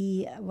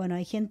 Y bueno,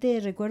 hay gente,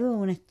 recuerdo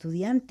un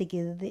estudiante que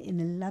en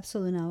el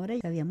lapso de 1 hora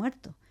ya había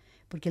muerto,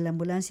 porque en la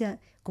ambulancia,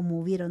 como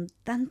hubieron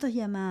tantos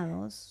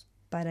llamados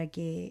para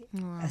que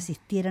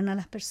asistieran a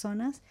las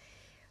personas,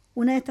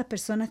 una de estas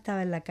personas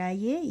estaba en la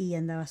calle y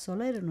andaba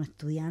sola, era un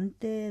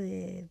estudiante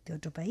de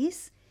otro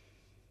país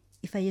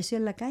y falleció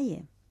en la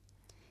calle.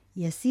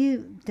 Y así,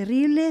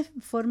 terribles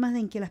formas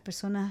en que las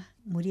personas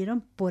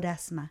murieron por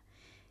asma.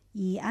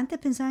 Y antes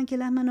pensaban que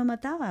el asma no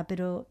mataba,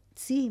 pero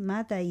sí,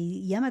 mata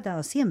y ha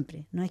matado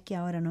siempre. No es que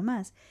ahora no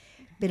más.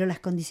 Pero las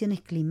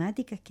condiciones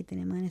climáticas que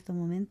tenemos en estos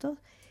momentos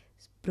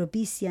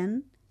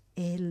propician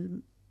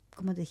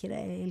como te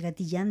dijera, el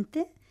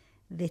gatillante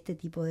de este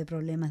tipo de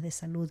problemas de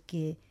salud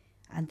que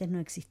antes no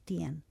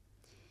existían.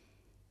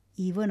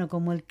 Y bueno,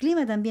 como el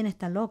clima también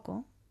está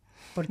loco,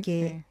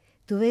 porque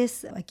tú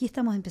ves, aquí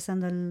estamos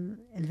empezando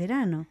el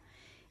verano.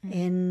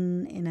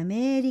 En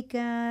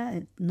América,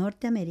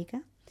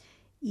 Norteamérica,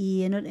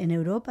 y en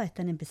Europa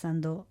están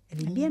empezando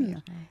el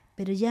invierno,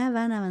 pero ya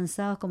van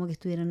avanzados como que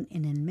estuvieran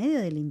en el medio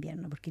del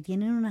invierno, porque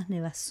tienen unas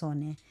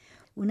nevazones,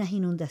 unas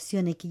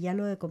inundaciones, que ya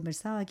lo he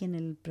conversado aquí en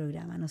el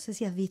programa. No sé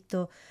si has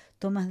visto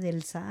tomas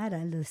del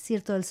Sahara, el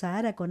desierto del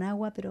Sahara con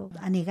agua, pero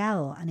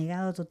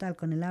anegado total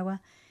con el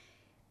agua.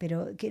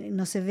 pero que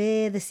no se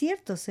ve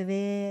desierto, se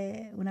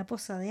ve una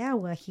poza de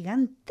agua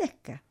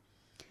gigantesca.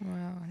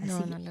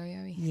 Wow, no lo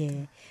había visto.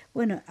 Yeah.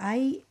 Bueno,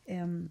 hay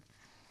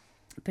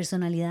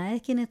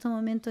personalidades que en estos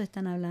momentos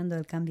están hablando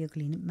del cambio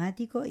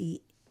climático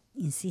y,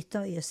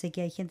 insisto, yo sé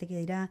que hay gente que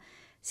dirá,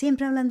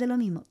 siempre hablan de lo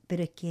mismo,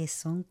 pero es que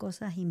son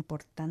cosas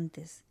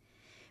importantes.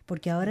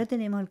 Porque ahora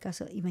tenemos el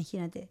caso,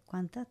 imagínate,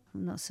 ¿cuántas?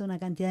 No sé, una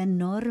cantidad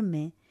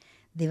enorme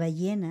de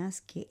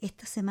ballenas que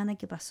esta semana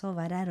que pasó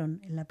vararon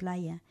en la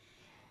playa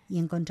y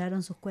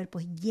encontraron sus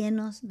cuerpos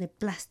llenos de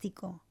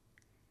plástico.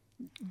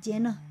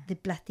 Llenos de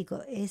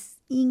plástico. Es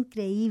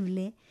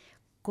increíble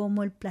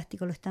cómo el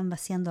plástico lo están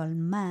vaciando al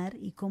mar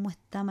y cómo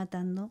está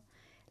matando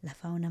la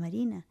fauna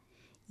marina.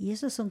 Y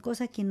eso son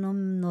cosas que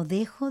no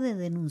dejo de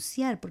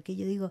denunciar, porque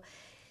yo digo,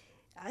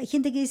 hay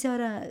gente que dice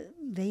ahora,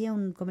 veía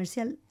un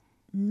comercial,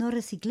 no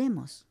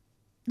reciclemos,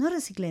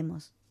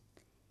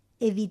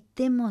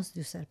 evitemos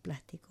de usar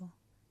plástico,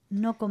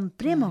 no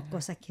compremos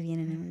cosas que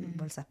vienen en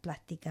bolsas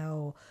plásticas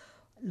o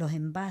los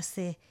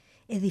envases.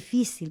 Es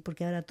difícil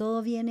porque ahora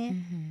todo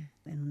viene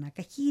en una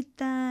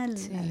cajita,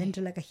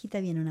 adentro de la cajita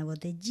viene una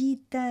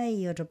botellita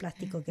y otro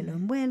plástico que lo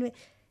envuelve.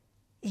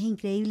 Es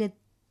increíble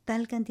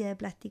tal cantidad de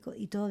plástico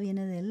y todo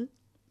viene del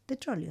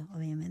petróleo,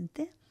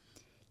 obviamente,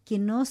 que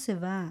no se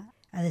va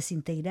a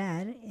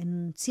desintegrar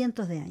en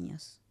cientos de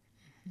años.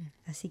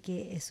 Así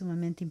que es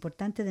sumamente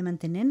importante de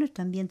mantener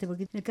nuestro ambiente,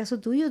 porque en el caso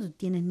tuyo, tú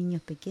tienes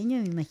niños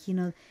pequeños, me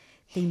imagino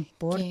te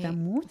importa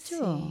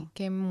mucho. Sí,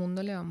 ¿qué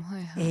mundo le vamos a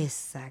dejar?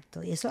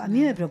 Exacto, y eso a mí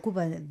me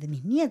preocupa de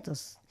mis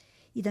nietos,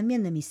 y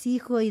también de mis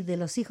hijos, y de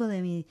los hijos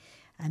de mis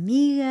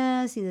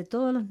amigas, y de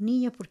todos los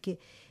niños, porque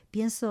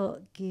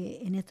pienso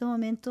que en estos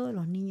momentos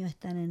los niños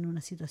están en una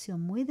situación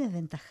muy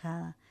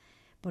desventajada,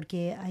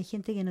 porque hay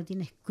gente que no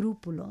tiene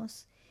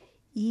escrúpulos,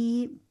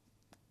 y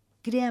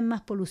crean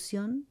más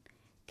polución,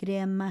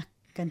 crean más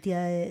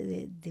cantidad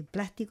de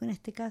plástico en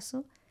este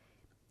caso,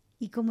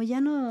 y como ya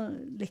no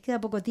les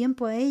queda poco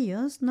tiempo a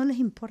ellos, no les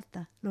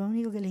importa. Lo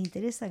único que les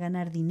interesa es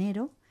ganar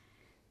dinero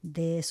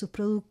de sus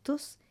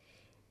productos,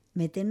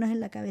 meternos en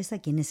la cabeza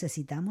que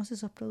necesitamos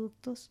esos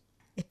productos,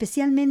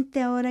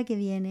 especialmente ahora que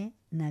viene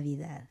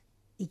Navidad,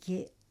 y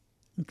que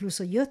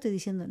incluso yo estoy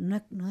diciendo,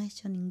 no he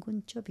hecho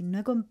ningún shopping, no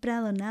he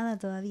comprado nada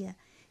todavía,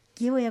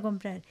 ¿qué voy a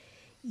comprar?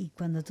 Y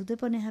cuando tú te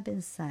pones a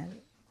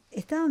pensar, he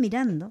estado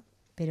mirando,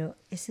 pero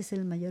ese es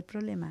el mayor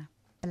problema.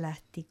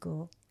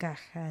 Plástico,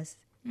 cajas,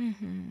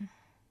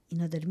 y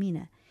no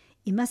termina.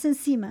 Y más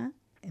encima,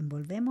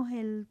 envolvemos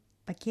el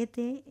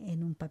paquete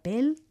en un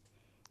papel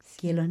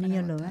que los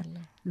niños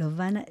los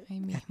van a...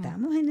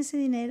 Gastamos en ese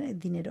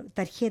dinero.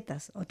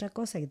 Tarjetas, otra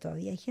cosa, que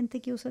todavía hay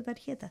gente que usa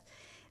tarjetas.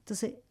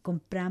 Entonces,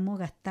 compramos,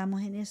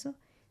 gastamos en eso,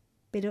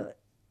 pero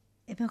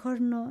es mejor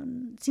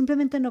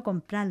simplemente no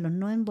comprarlos,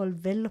 no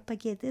envolver los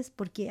paquetes,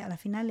 porque a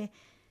las finales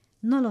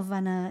no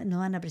van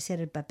a apreciar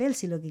el papel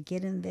si lo que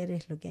quieren ver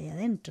es lo que hay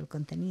adentro, el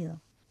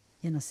contenido.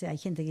 Yo no sé, hay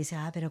gente que dice,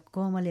 pero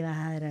 ¿cómo le vas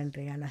a dar el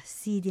regalo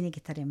así? Tiene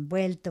que estar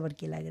envuelto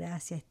porque la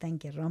gracia está en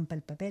que rompa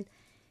el papel.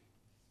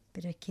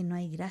 Pero es que no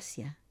hay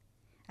gracia.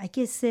 Hay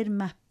que ser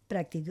más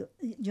práctico.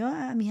 Yo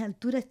a mis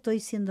alturas estoy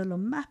siendo lo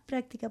más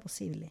práctica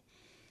posible.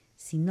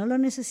 Si no lo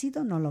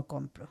necesito, no lo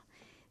compro.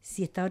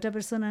 Si esta otra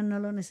persona no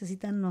lo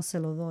necesita, no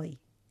se lo doy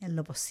en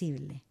lo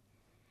posible.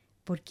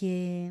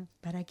 Porque,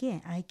 ¿para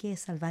qué? Hay que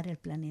salvar el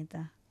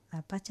planeta.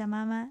 La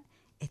Pachamama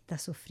está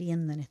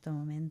sufriendo en estos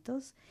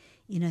momentos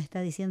y nos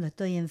está diciendo,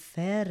 estoy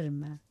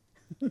enferma.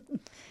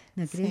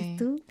 ¿No crees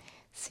tú?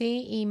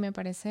 Sí, y me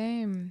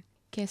parece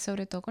que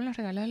sobre todo con los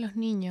regalos de los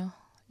niños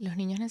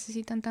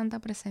necesitan tanta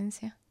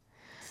presencia.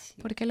 Sí.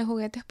 Porque los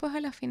juguetes pues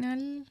a la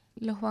final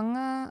los van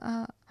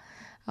a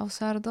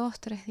usar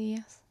 2-3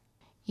 días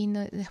y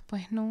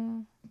después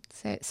no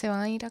se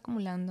van a ir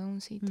acumulando en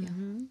un sitio.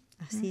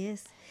 Así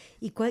es.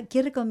 ¿Y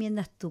qué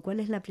recomiendas tú?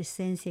 ¿Cuál es la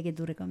presencia que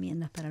tú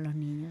recomiendas para los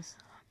niños?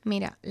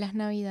 Mira, las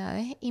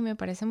Navidades, y me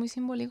parece muy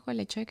simbólico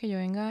el hecho de que yo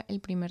venga el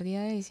primer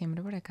día de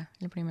diciembre por acá,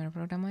 el primer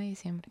programa de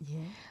diciembre.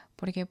 Yeah.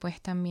 Porque pues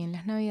también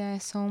las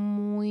Navidades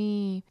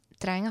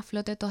traen a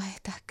flote todas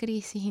estas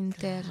crisis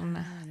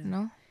internas, claro.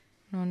 ¿No?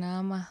 No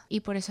nada más.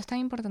 Y por eso es tan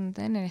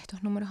importante tener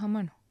estos números a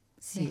mano,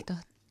 sí. Estos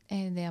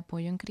de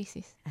apoyo en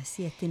crisis.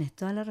 Así es, tienes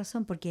toda la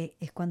razón, porque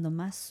es cuando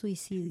más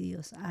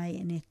suicidios hay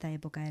en esta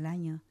época del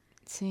año.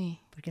 Sí.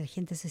 Porque la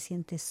gente se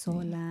siente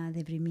sola,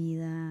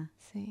 deprimida.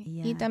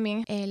 Sí. Y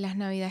también las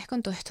Navidades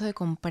con todo esto de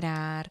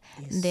comprar,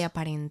 de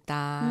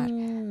aparentar,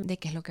 de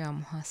qué es lo que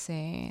vamos a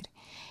hacer.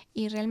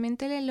 Y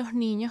realmente los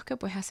niños, que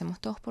pues hacemos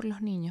todos por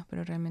los niños,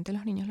 pero realmente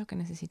los niños lo que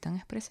necesitan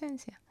es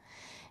presencia.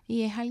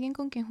 Y es alguien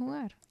con quien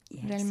jugar.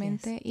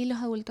 Realmente. Y los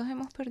adultos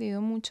hemos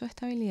perdido mucho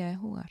esta habilidad de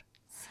jugar.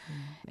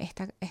 Sí.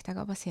 Esta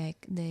capacidad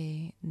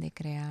de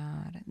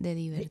crear, de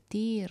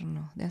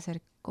divertirnos, de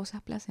hacer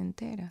cosas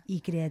placenteras. Y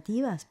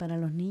creativas para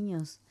los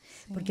niños.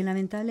 Sí. Porque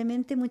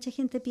lamentablemente mucha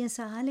gente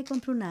piensa, le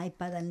compro un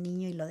iPad al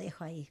niño y lo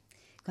dejo ahí.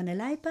 Con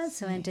el iPad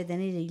se va a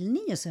entretener y el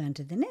niño se va a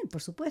entretener,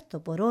 por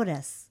supuesto, por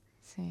horas.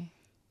 Sí.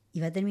 Y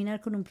va a terminar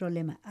con un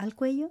problema al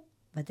cuello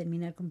va a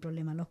terminar con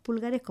problemas en los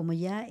pulgares, como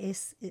ya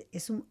es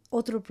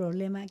otro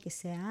problema que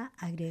se ha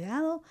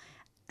agregado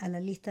a la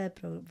lista de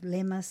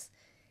problemas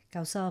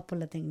causados por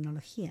la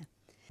tecnología.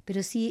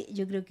 Pero sí,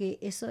 yo creo que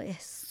eso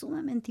es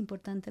sumamente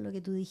importante lo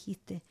que tú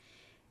dijiste.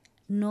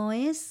 No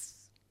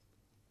es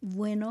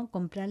bueno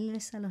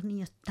comprarles a los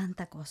niños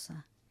tanta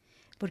cosa,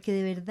 porque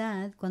de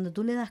verdad, cuando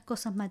tú le das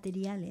cosas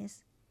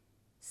materiales,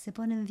 se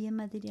ponen bien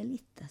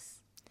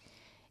materialistas.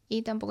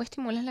 Y tampoco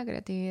estimulas la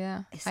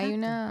creatividad. Exacto. Hay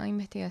una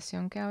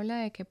investigación que habla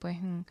de que pues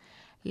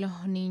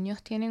los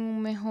niños tienen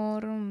un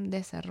mejor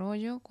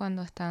desarrollo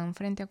cuando están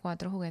frente a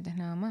 4 juguetes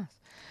nada más,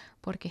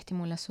 porque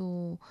estimula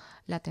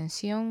la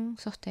atención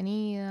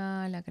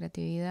sostenida, la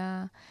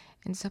creatividad.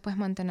 Entonces pues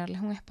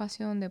mantenerles un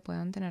espacio donde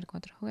puedan tener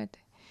 4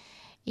 juguetes.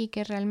 Y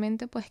que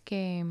realmente pues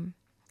que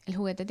el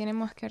juguete tiene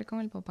más que ver con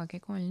el papá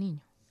que con el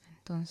niño.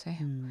 Entonces,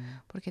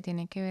 porque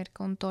tiene que ver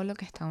con todo lo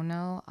que está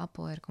aunado a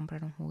poder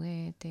comprar un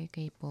juguete,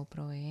 que puedo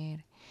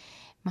proveer.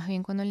 Más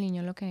bien cuando el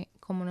niño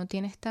como no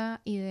tiene esta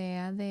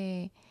idea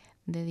de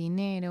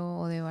dinero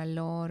o de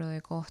valor o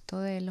de costo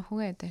de los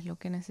juguetes, lo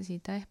que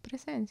necesita es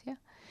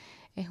presencia.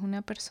 Es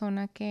una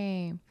persona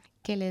que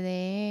le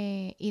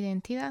dé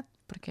identidad,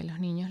 porque los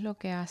niños lo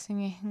que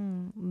hacen es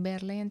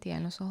ver la identidad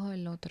en los ojos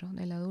del otro,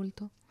 del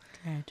adulto.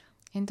 Claro.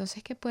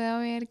 Entonces que pueda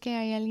ver que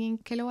hay alguien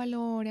que lo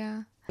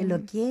valora, que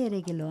lo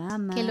quiere, que lo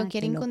ama, que lo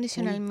quiere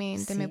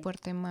incondicionalmente, sí. Me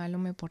porte mal o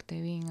me porte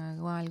bien,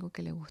 hago algo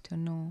que le guste o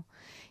no,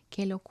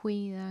 que lo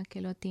cuida, que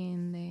lo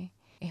atiende,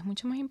 es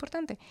mucho más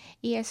importante.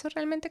 Y eso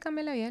realmente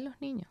cambia la vida de los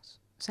niños.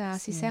 O sea,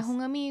 si seas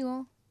un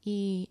amigo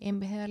y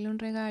en vez de darle un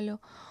regalo,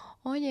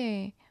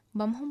 oye,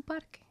 vamos a un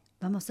parque.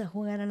 Vamos a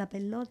jugar a la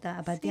pelota,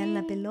 a patear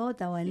la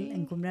pelota o a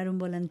encumbrar un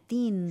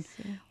volantín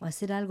o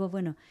hacer algo.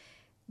 Bueno,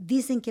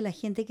 dicen que la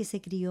gente que se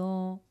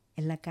crió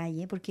en la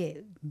calle,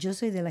 porque yo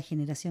soy de la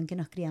generación que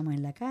nos criamos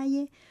en la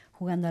calle,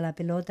 jugando a la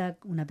pelota,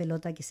 una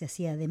pelota que se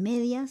hacía de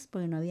medias,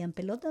 porque no habían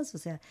pelotas, o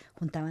sea,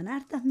 juntaban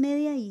hartas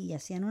medias y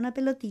hacían una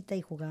pelotita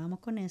y jugábamos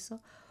con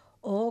eso,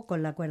 o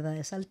con la cuerda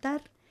de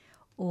saltar,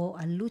 o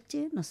al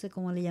luche, no sé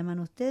cómo le llaman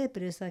ustedes,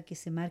 pero esa que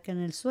se marca en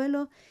el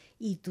suelo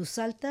y tú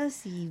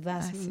saltas y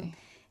vas...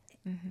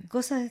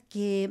 Cosas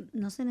que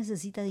no se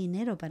necesita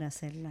dinero para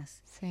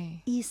hacerlas.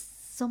 Sí. Y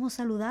somos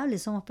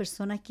saludables, somos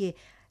personas que,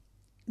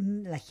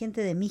 la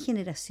gente de mi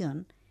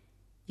generación,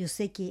 yo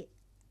sé que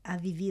ha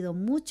vivido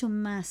mucho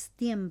más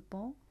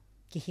tiempo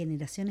que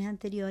generaciones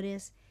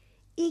anteriores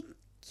y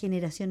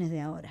generaciones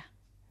de ahora.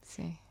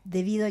 Sí.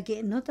 Debido a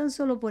que, no tan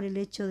solo por el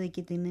hecho de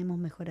que tenemos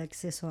mejor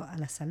acceso a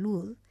la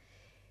salud,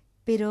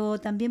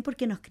 pero también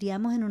porque nos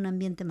criamos en un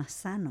ambiente más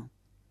sano.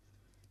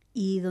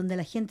 Y donde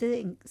la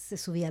gente se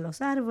subía a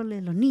los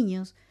árboles, los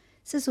niños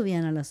se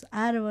subían a los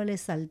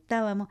árboles,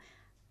 saltábamos.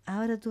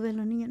 Ahora tú ves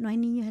los niños, no hay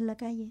niños en la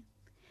calle.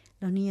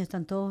 Los niños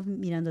están todos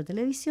mirando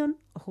televisión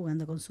o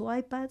jugando con su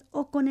iPad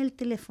o con el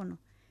teléfono,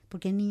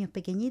 porque hay niños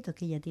pequeñitos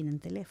que ya tienen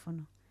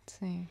teléfono.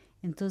 Sí.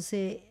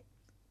 Entonces,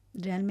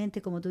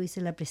 realmente, como tú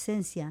dices, la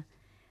presencia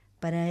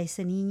para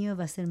ese niño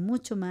va a ser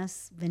mucho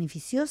más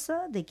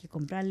beneficiosa de que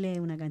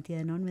comprarle una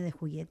cantidad enorme de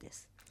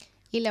juguetes.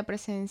 Y la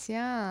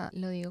presencia,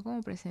 lo digo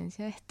como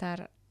presencia de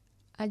estar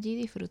allí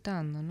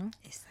disfrutando, ¿no?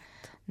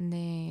 Exacto.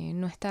 De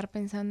no estar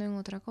pensando en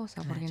otra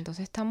cosa, porque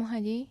entonces estamos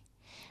allí,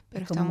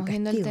 pero como estamos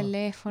viendo el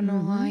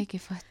teléfono, ay, qué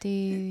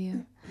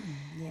fastidio.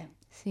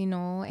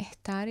 Sino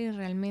estar y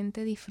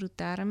realmente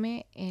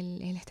disfrutarme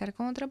el estar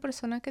con otra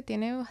persona que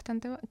tiene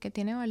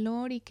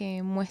valor y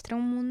que muestra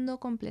un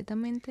mundo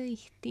completamente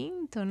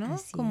distinto, ¿no?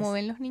 Así como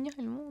es. ven los niños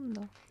el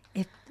mundo.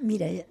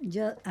 Mira,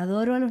 yo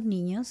adoro a los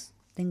niños.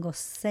 Tengo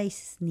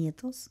 6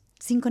 nietos,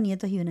 5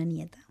 nietos y una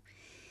nieta.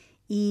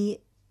 Y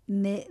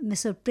me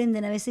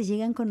sorprenden, a veces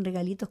llegan con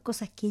regalitos,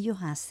 cosas que ellos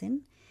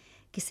hacen,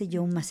 qué sé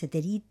yo, un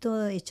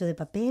maceterito hecho de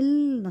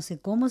papel, no sé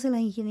cómo se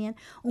las ingenian,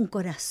 un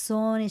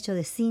corazón hecho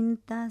de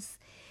cintas,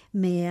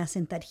 me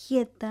hacen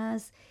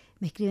tarjetas,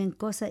 me escriben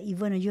cosas. Y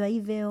bueno, yo ahí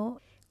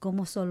veo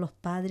cómo son los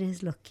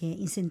padres los que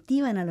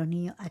incentivan a los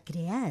niños a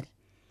crear.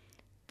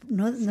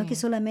 No que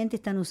solamente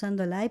están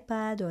usando el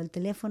iPad o el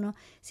teléfono,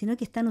 sino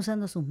que están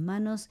usando sus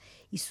manos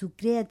y su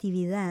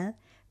creatividad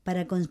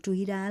para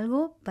construir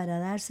algo, para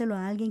dárselo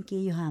a alguien que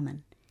ellos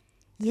aman.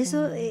 Y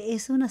eso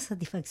es una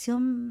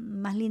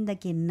satisfacción más linda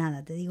que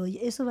nada, te digo.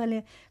 Eso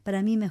vale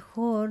para mí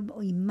mejor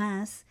y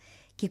más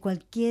que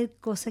cualquier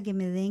cosa que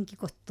me den que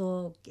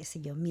costó, qué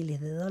sé yo,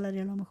 miles de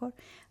dólares a lo mejor.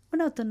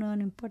 Un auto no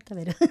importa,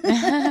 pero...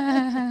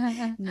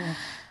 no.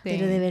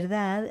 Pero de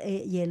verdad,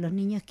 y los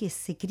niños que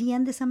se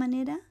crían de esa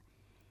manera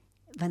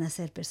van a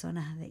ser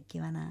personas que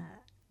van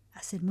a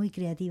ser muy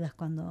creativas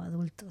cuando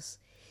adultos.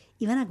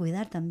 Y van a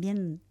cuidar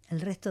también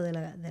el resto de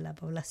la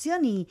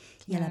población y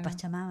a la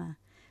Pachamama,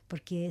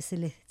 porque se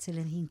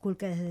les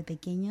inculca desde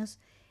pequeños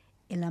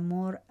el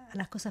amor a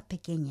las cosas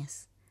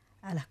pequeñas,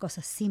 a las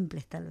cosas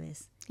simples tal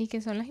vez. Y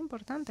que son las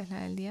importantes,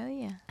 la del día a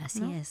día. Así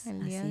 ¿no? es,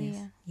 el día a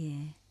día.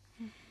 Yeah.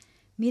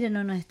 Mira,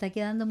 no nos está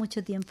quedando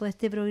mucho tiempo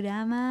este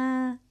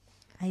programa.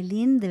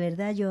 Aileen, de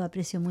verdad yo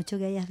aprecio mucho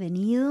que hayas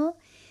venido.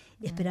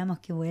 Esperamos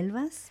que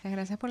vuelvas.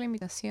 Gracias por la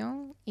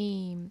invitación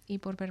y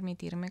por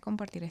permitirme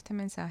compartir este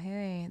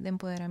mensaje de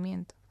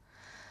empoderamiento,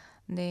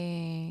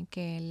 de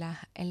que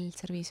el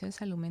servicio de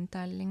salud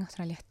mental en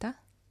Australia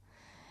está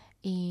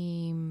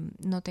y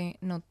no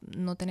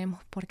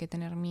tenemos por qué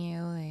tener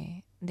miedo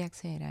de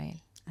acceder a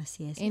él.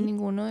 Así es. En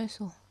ninguno de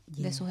sus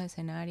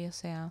escenarios,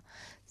 sea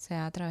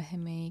a través de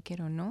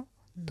Medicare o no,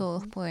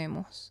 todos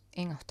podemos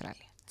en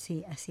Australia.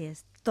 Sí, así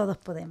es. Todos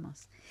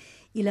podemos.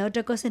 Y la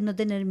otra cosa es no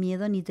tener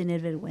miedo ni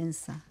tener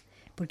vergüenza.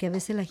 Porque a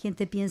veces la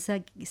gente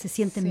piensa que se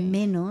sienten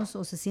menos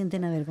o se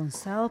sienten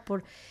avergonzados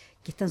porque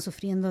están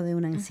sufriendo de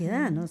una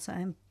ansiedad. No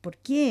saben por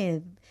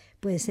qué.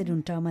 Puede ser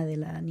un trauma de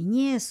la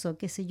niñez o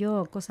qué sé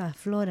yo, cosas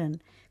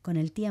afloran con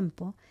el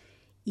tiempo.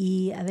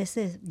 Y a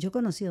veces yo he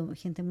conocido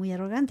gente muy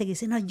arrogante que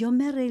dice, no, yo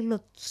me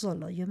arreglo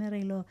solo,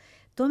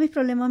 todos mis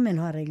problemas me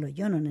los arreglo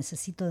yo, no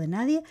necesito de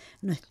nadie,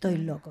 no estoy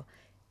loco.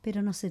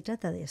 Pero no se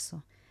trata de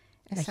eso.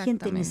 La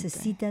gente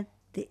necesita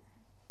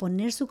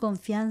poner su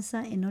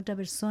confianza en otra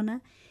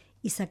persona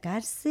y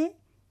sacarse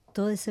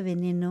todo ese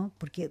veneno,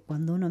 porque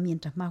cuando uno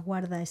mientras más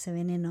guarda ese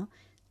veneno,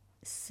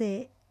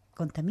 se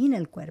contamina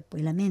el cuerpo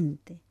y la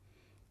mente.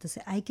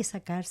 Entonces hay que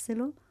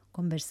sacárselo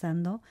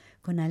conversando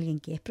con alguien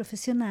que es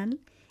profesional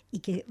y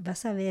que va a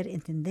saber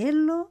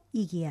entenderlo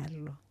y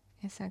guiarlo.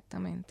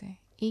 Exactamente.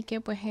 Y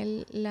que pues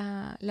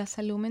la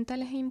salud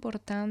mental es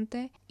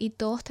importante y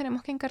todos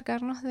tenemos que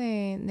encargarnos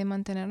de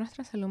mantener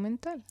nuestra salud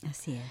mental.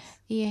 Así es.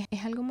 Y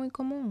es algo muy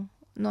común.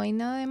 No hay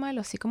nada de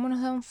malo. Así como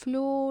nos da un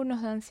flu,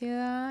 nos da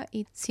ansiedad.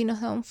 Y si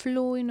nos da un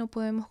flu y no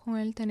podemos con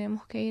él,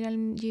 tenemos que ir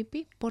al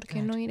GP. ¿Por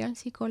qué no ir al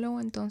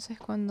psicólogo entonces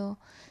cuando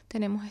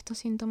tenemos estos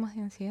síntomas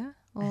de ansiedad?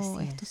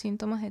 O estos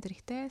síntomas de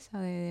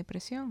tristeza, de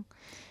depresión.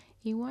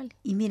 Igual.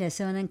 Y mira,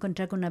 se van a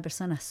encontrar con una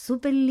persona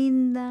súper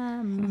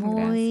linda,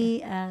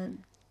 muy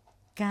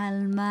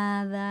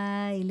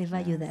calmada y les va a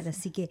ayudar.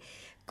 Así que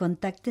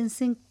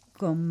contáctense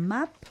con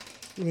MAP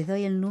y les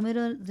doy el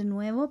número de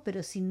nuevo,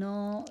 pero si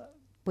no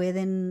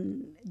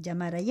pueden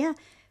llamar allá.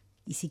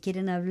 Y si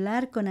quieren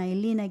hablar con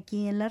Aileen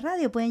aquí en la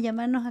radio, pueden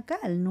llamarnos acá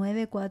al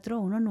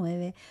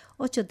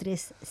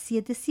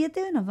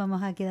 9419-8377. Nos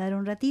vamos a quedar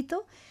un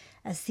ratito.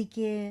 Así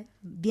que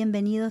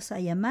bienvenidos a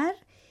llamar.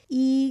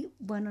 Y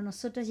bueno,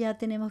 nosotros ya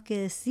tenemos que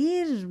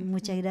decir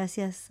muchas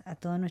gracias a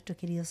todos nuestros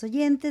queridos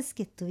oyentes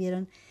que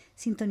estuvieron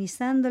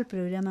sintonizando el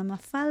programa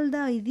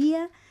Mafalda hoy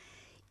día.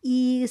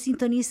 Y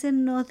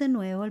sintonícennos de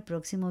nuevo el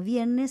próximo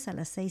viernes a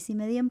las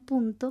 6:30 en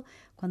punto,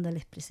 cuando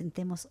les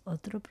presentemos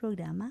otro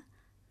programa,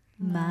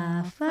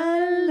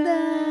 Mafalda.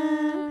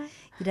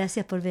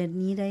 Gracias por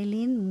venir,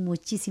 Aileen.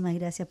 Muchísimas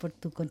gracias por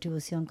tu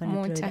contribución con el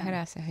programa. Muchas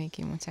gracias,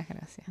 Vicky. Muchas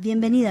gracias.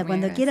 Bienvenida.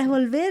 Cuando quieras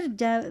volver,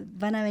 ya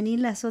van a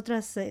venir las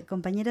otras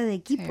compañeras de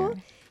equipo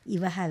y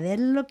vas a ver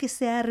lo que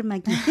se arma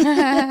aquí.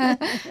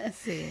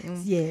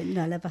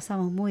 No, la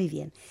pasamos muy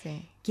bien.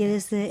 Sí.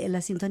 Quédese en la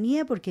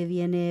sintonía porque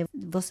viene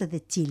Voces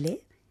de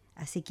Chile.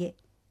 Así que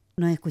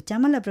nos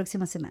escuchamos la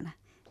próxima semana.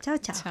 Chao,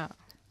 chao. Chao.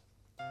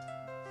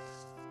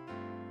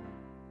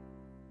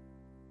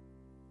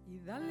 Y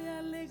dale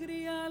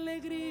alegría,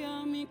 alegría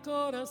a mi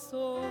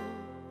corazón.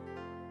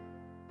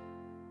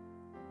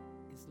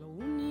 Es lo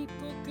único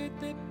que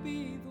te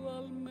pido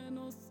al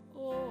menos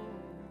hoy.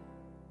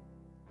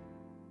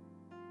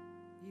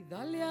 Y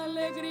dale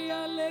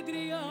alegría,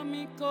 alegría a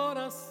mi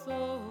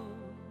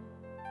corazón.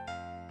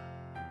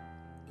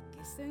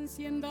 Que se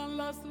enciendan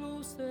las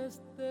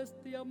luces de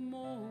este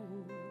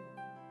amor.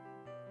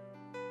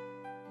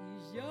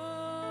 Y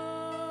ya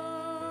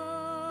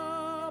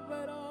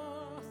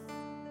verás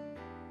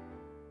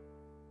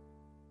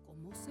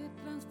cómo se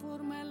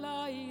transforma el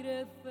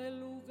aire del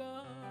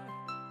lugar.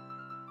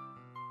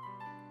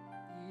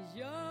 Y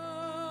ya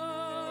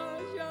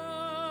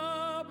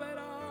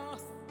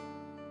verás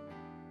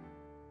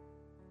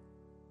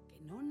que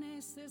no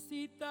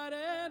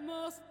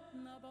necesitaremos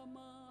nada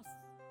más.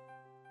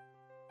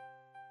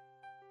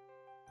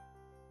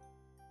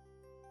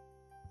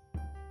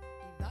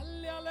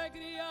 Dale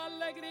alegría,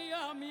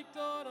 alegría a mi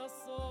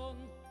corazón.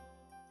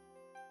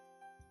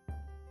 Que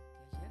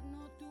ayer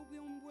no tuve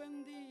un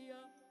buen día,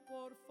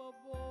 por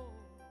favor.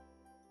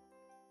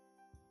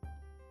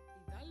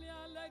 Y dale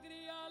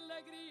alegría,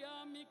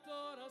 alegría a mi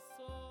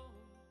corazón.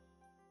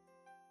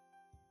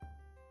 Que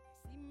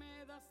si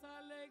me das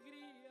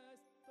alegría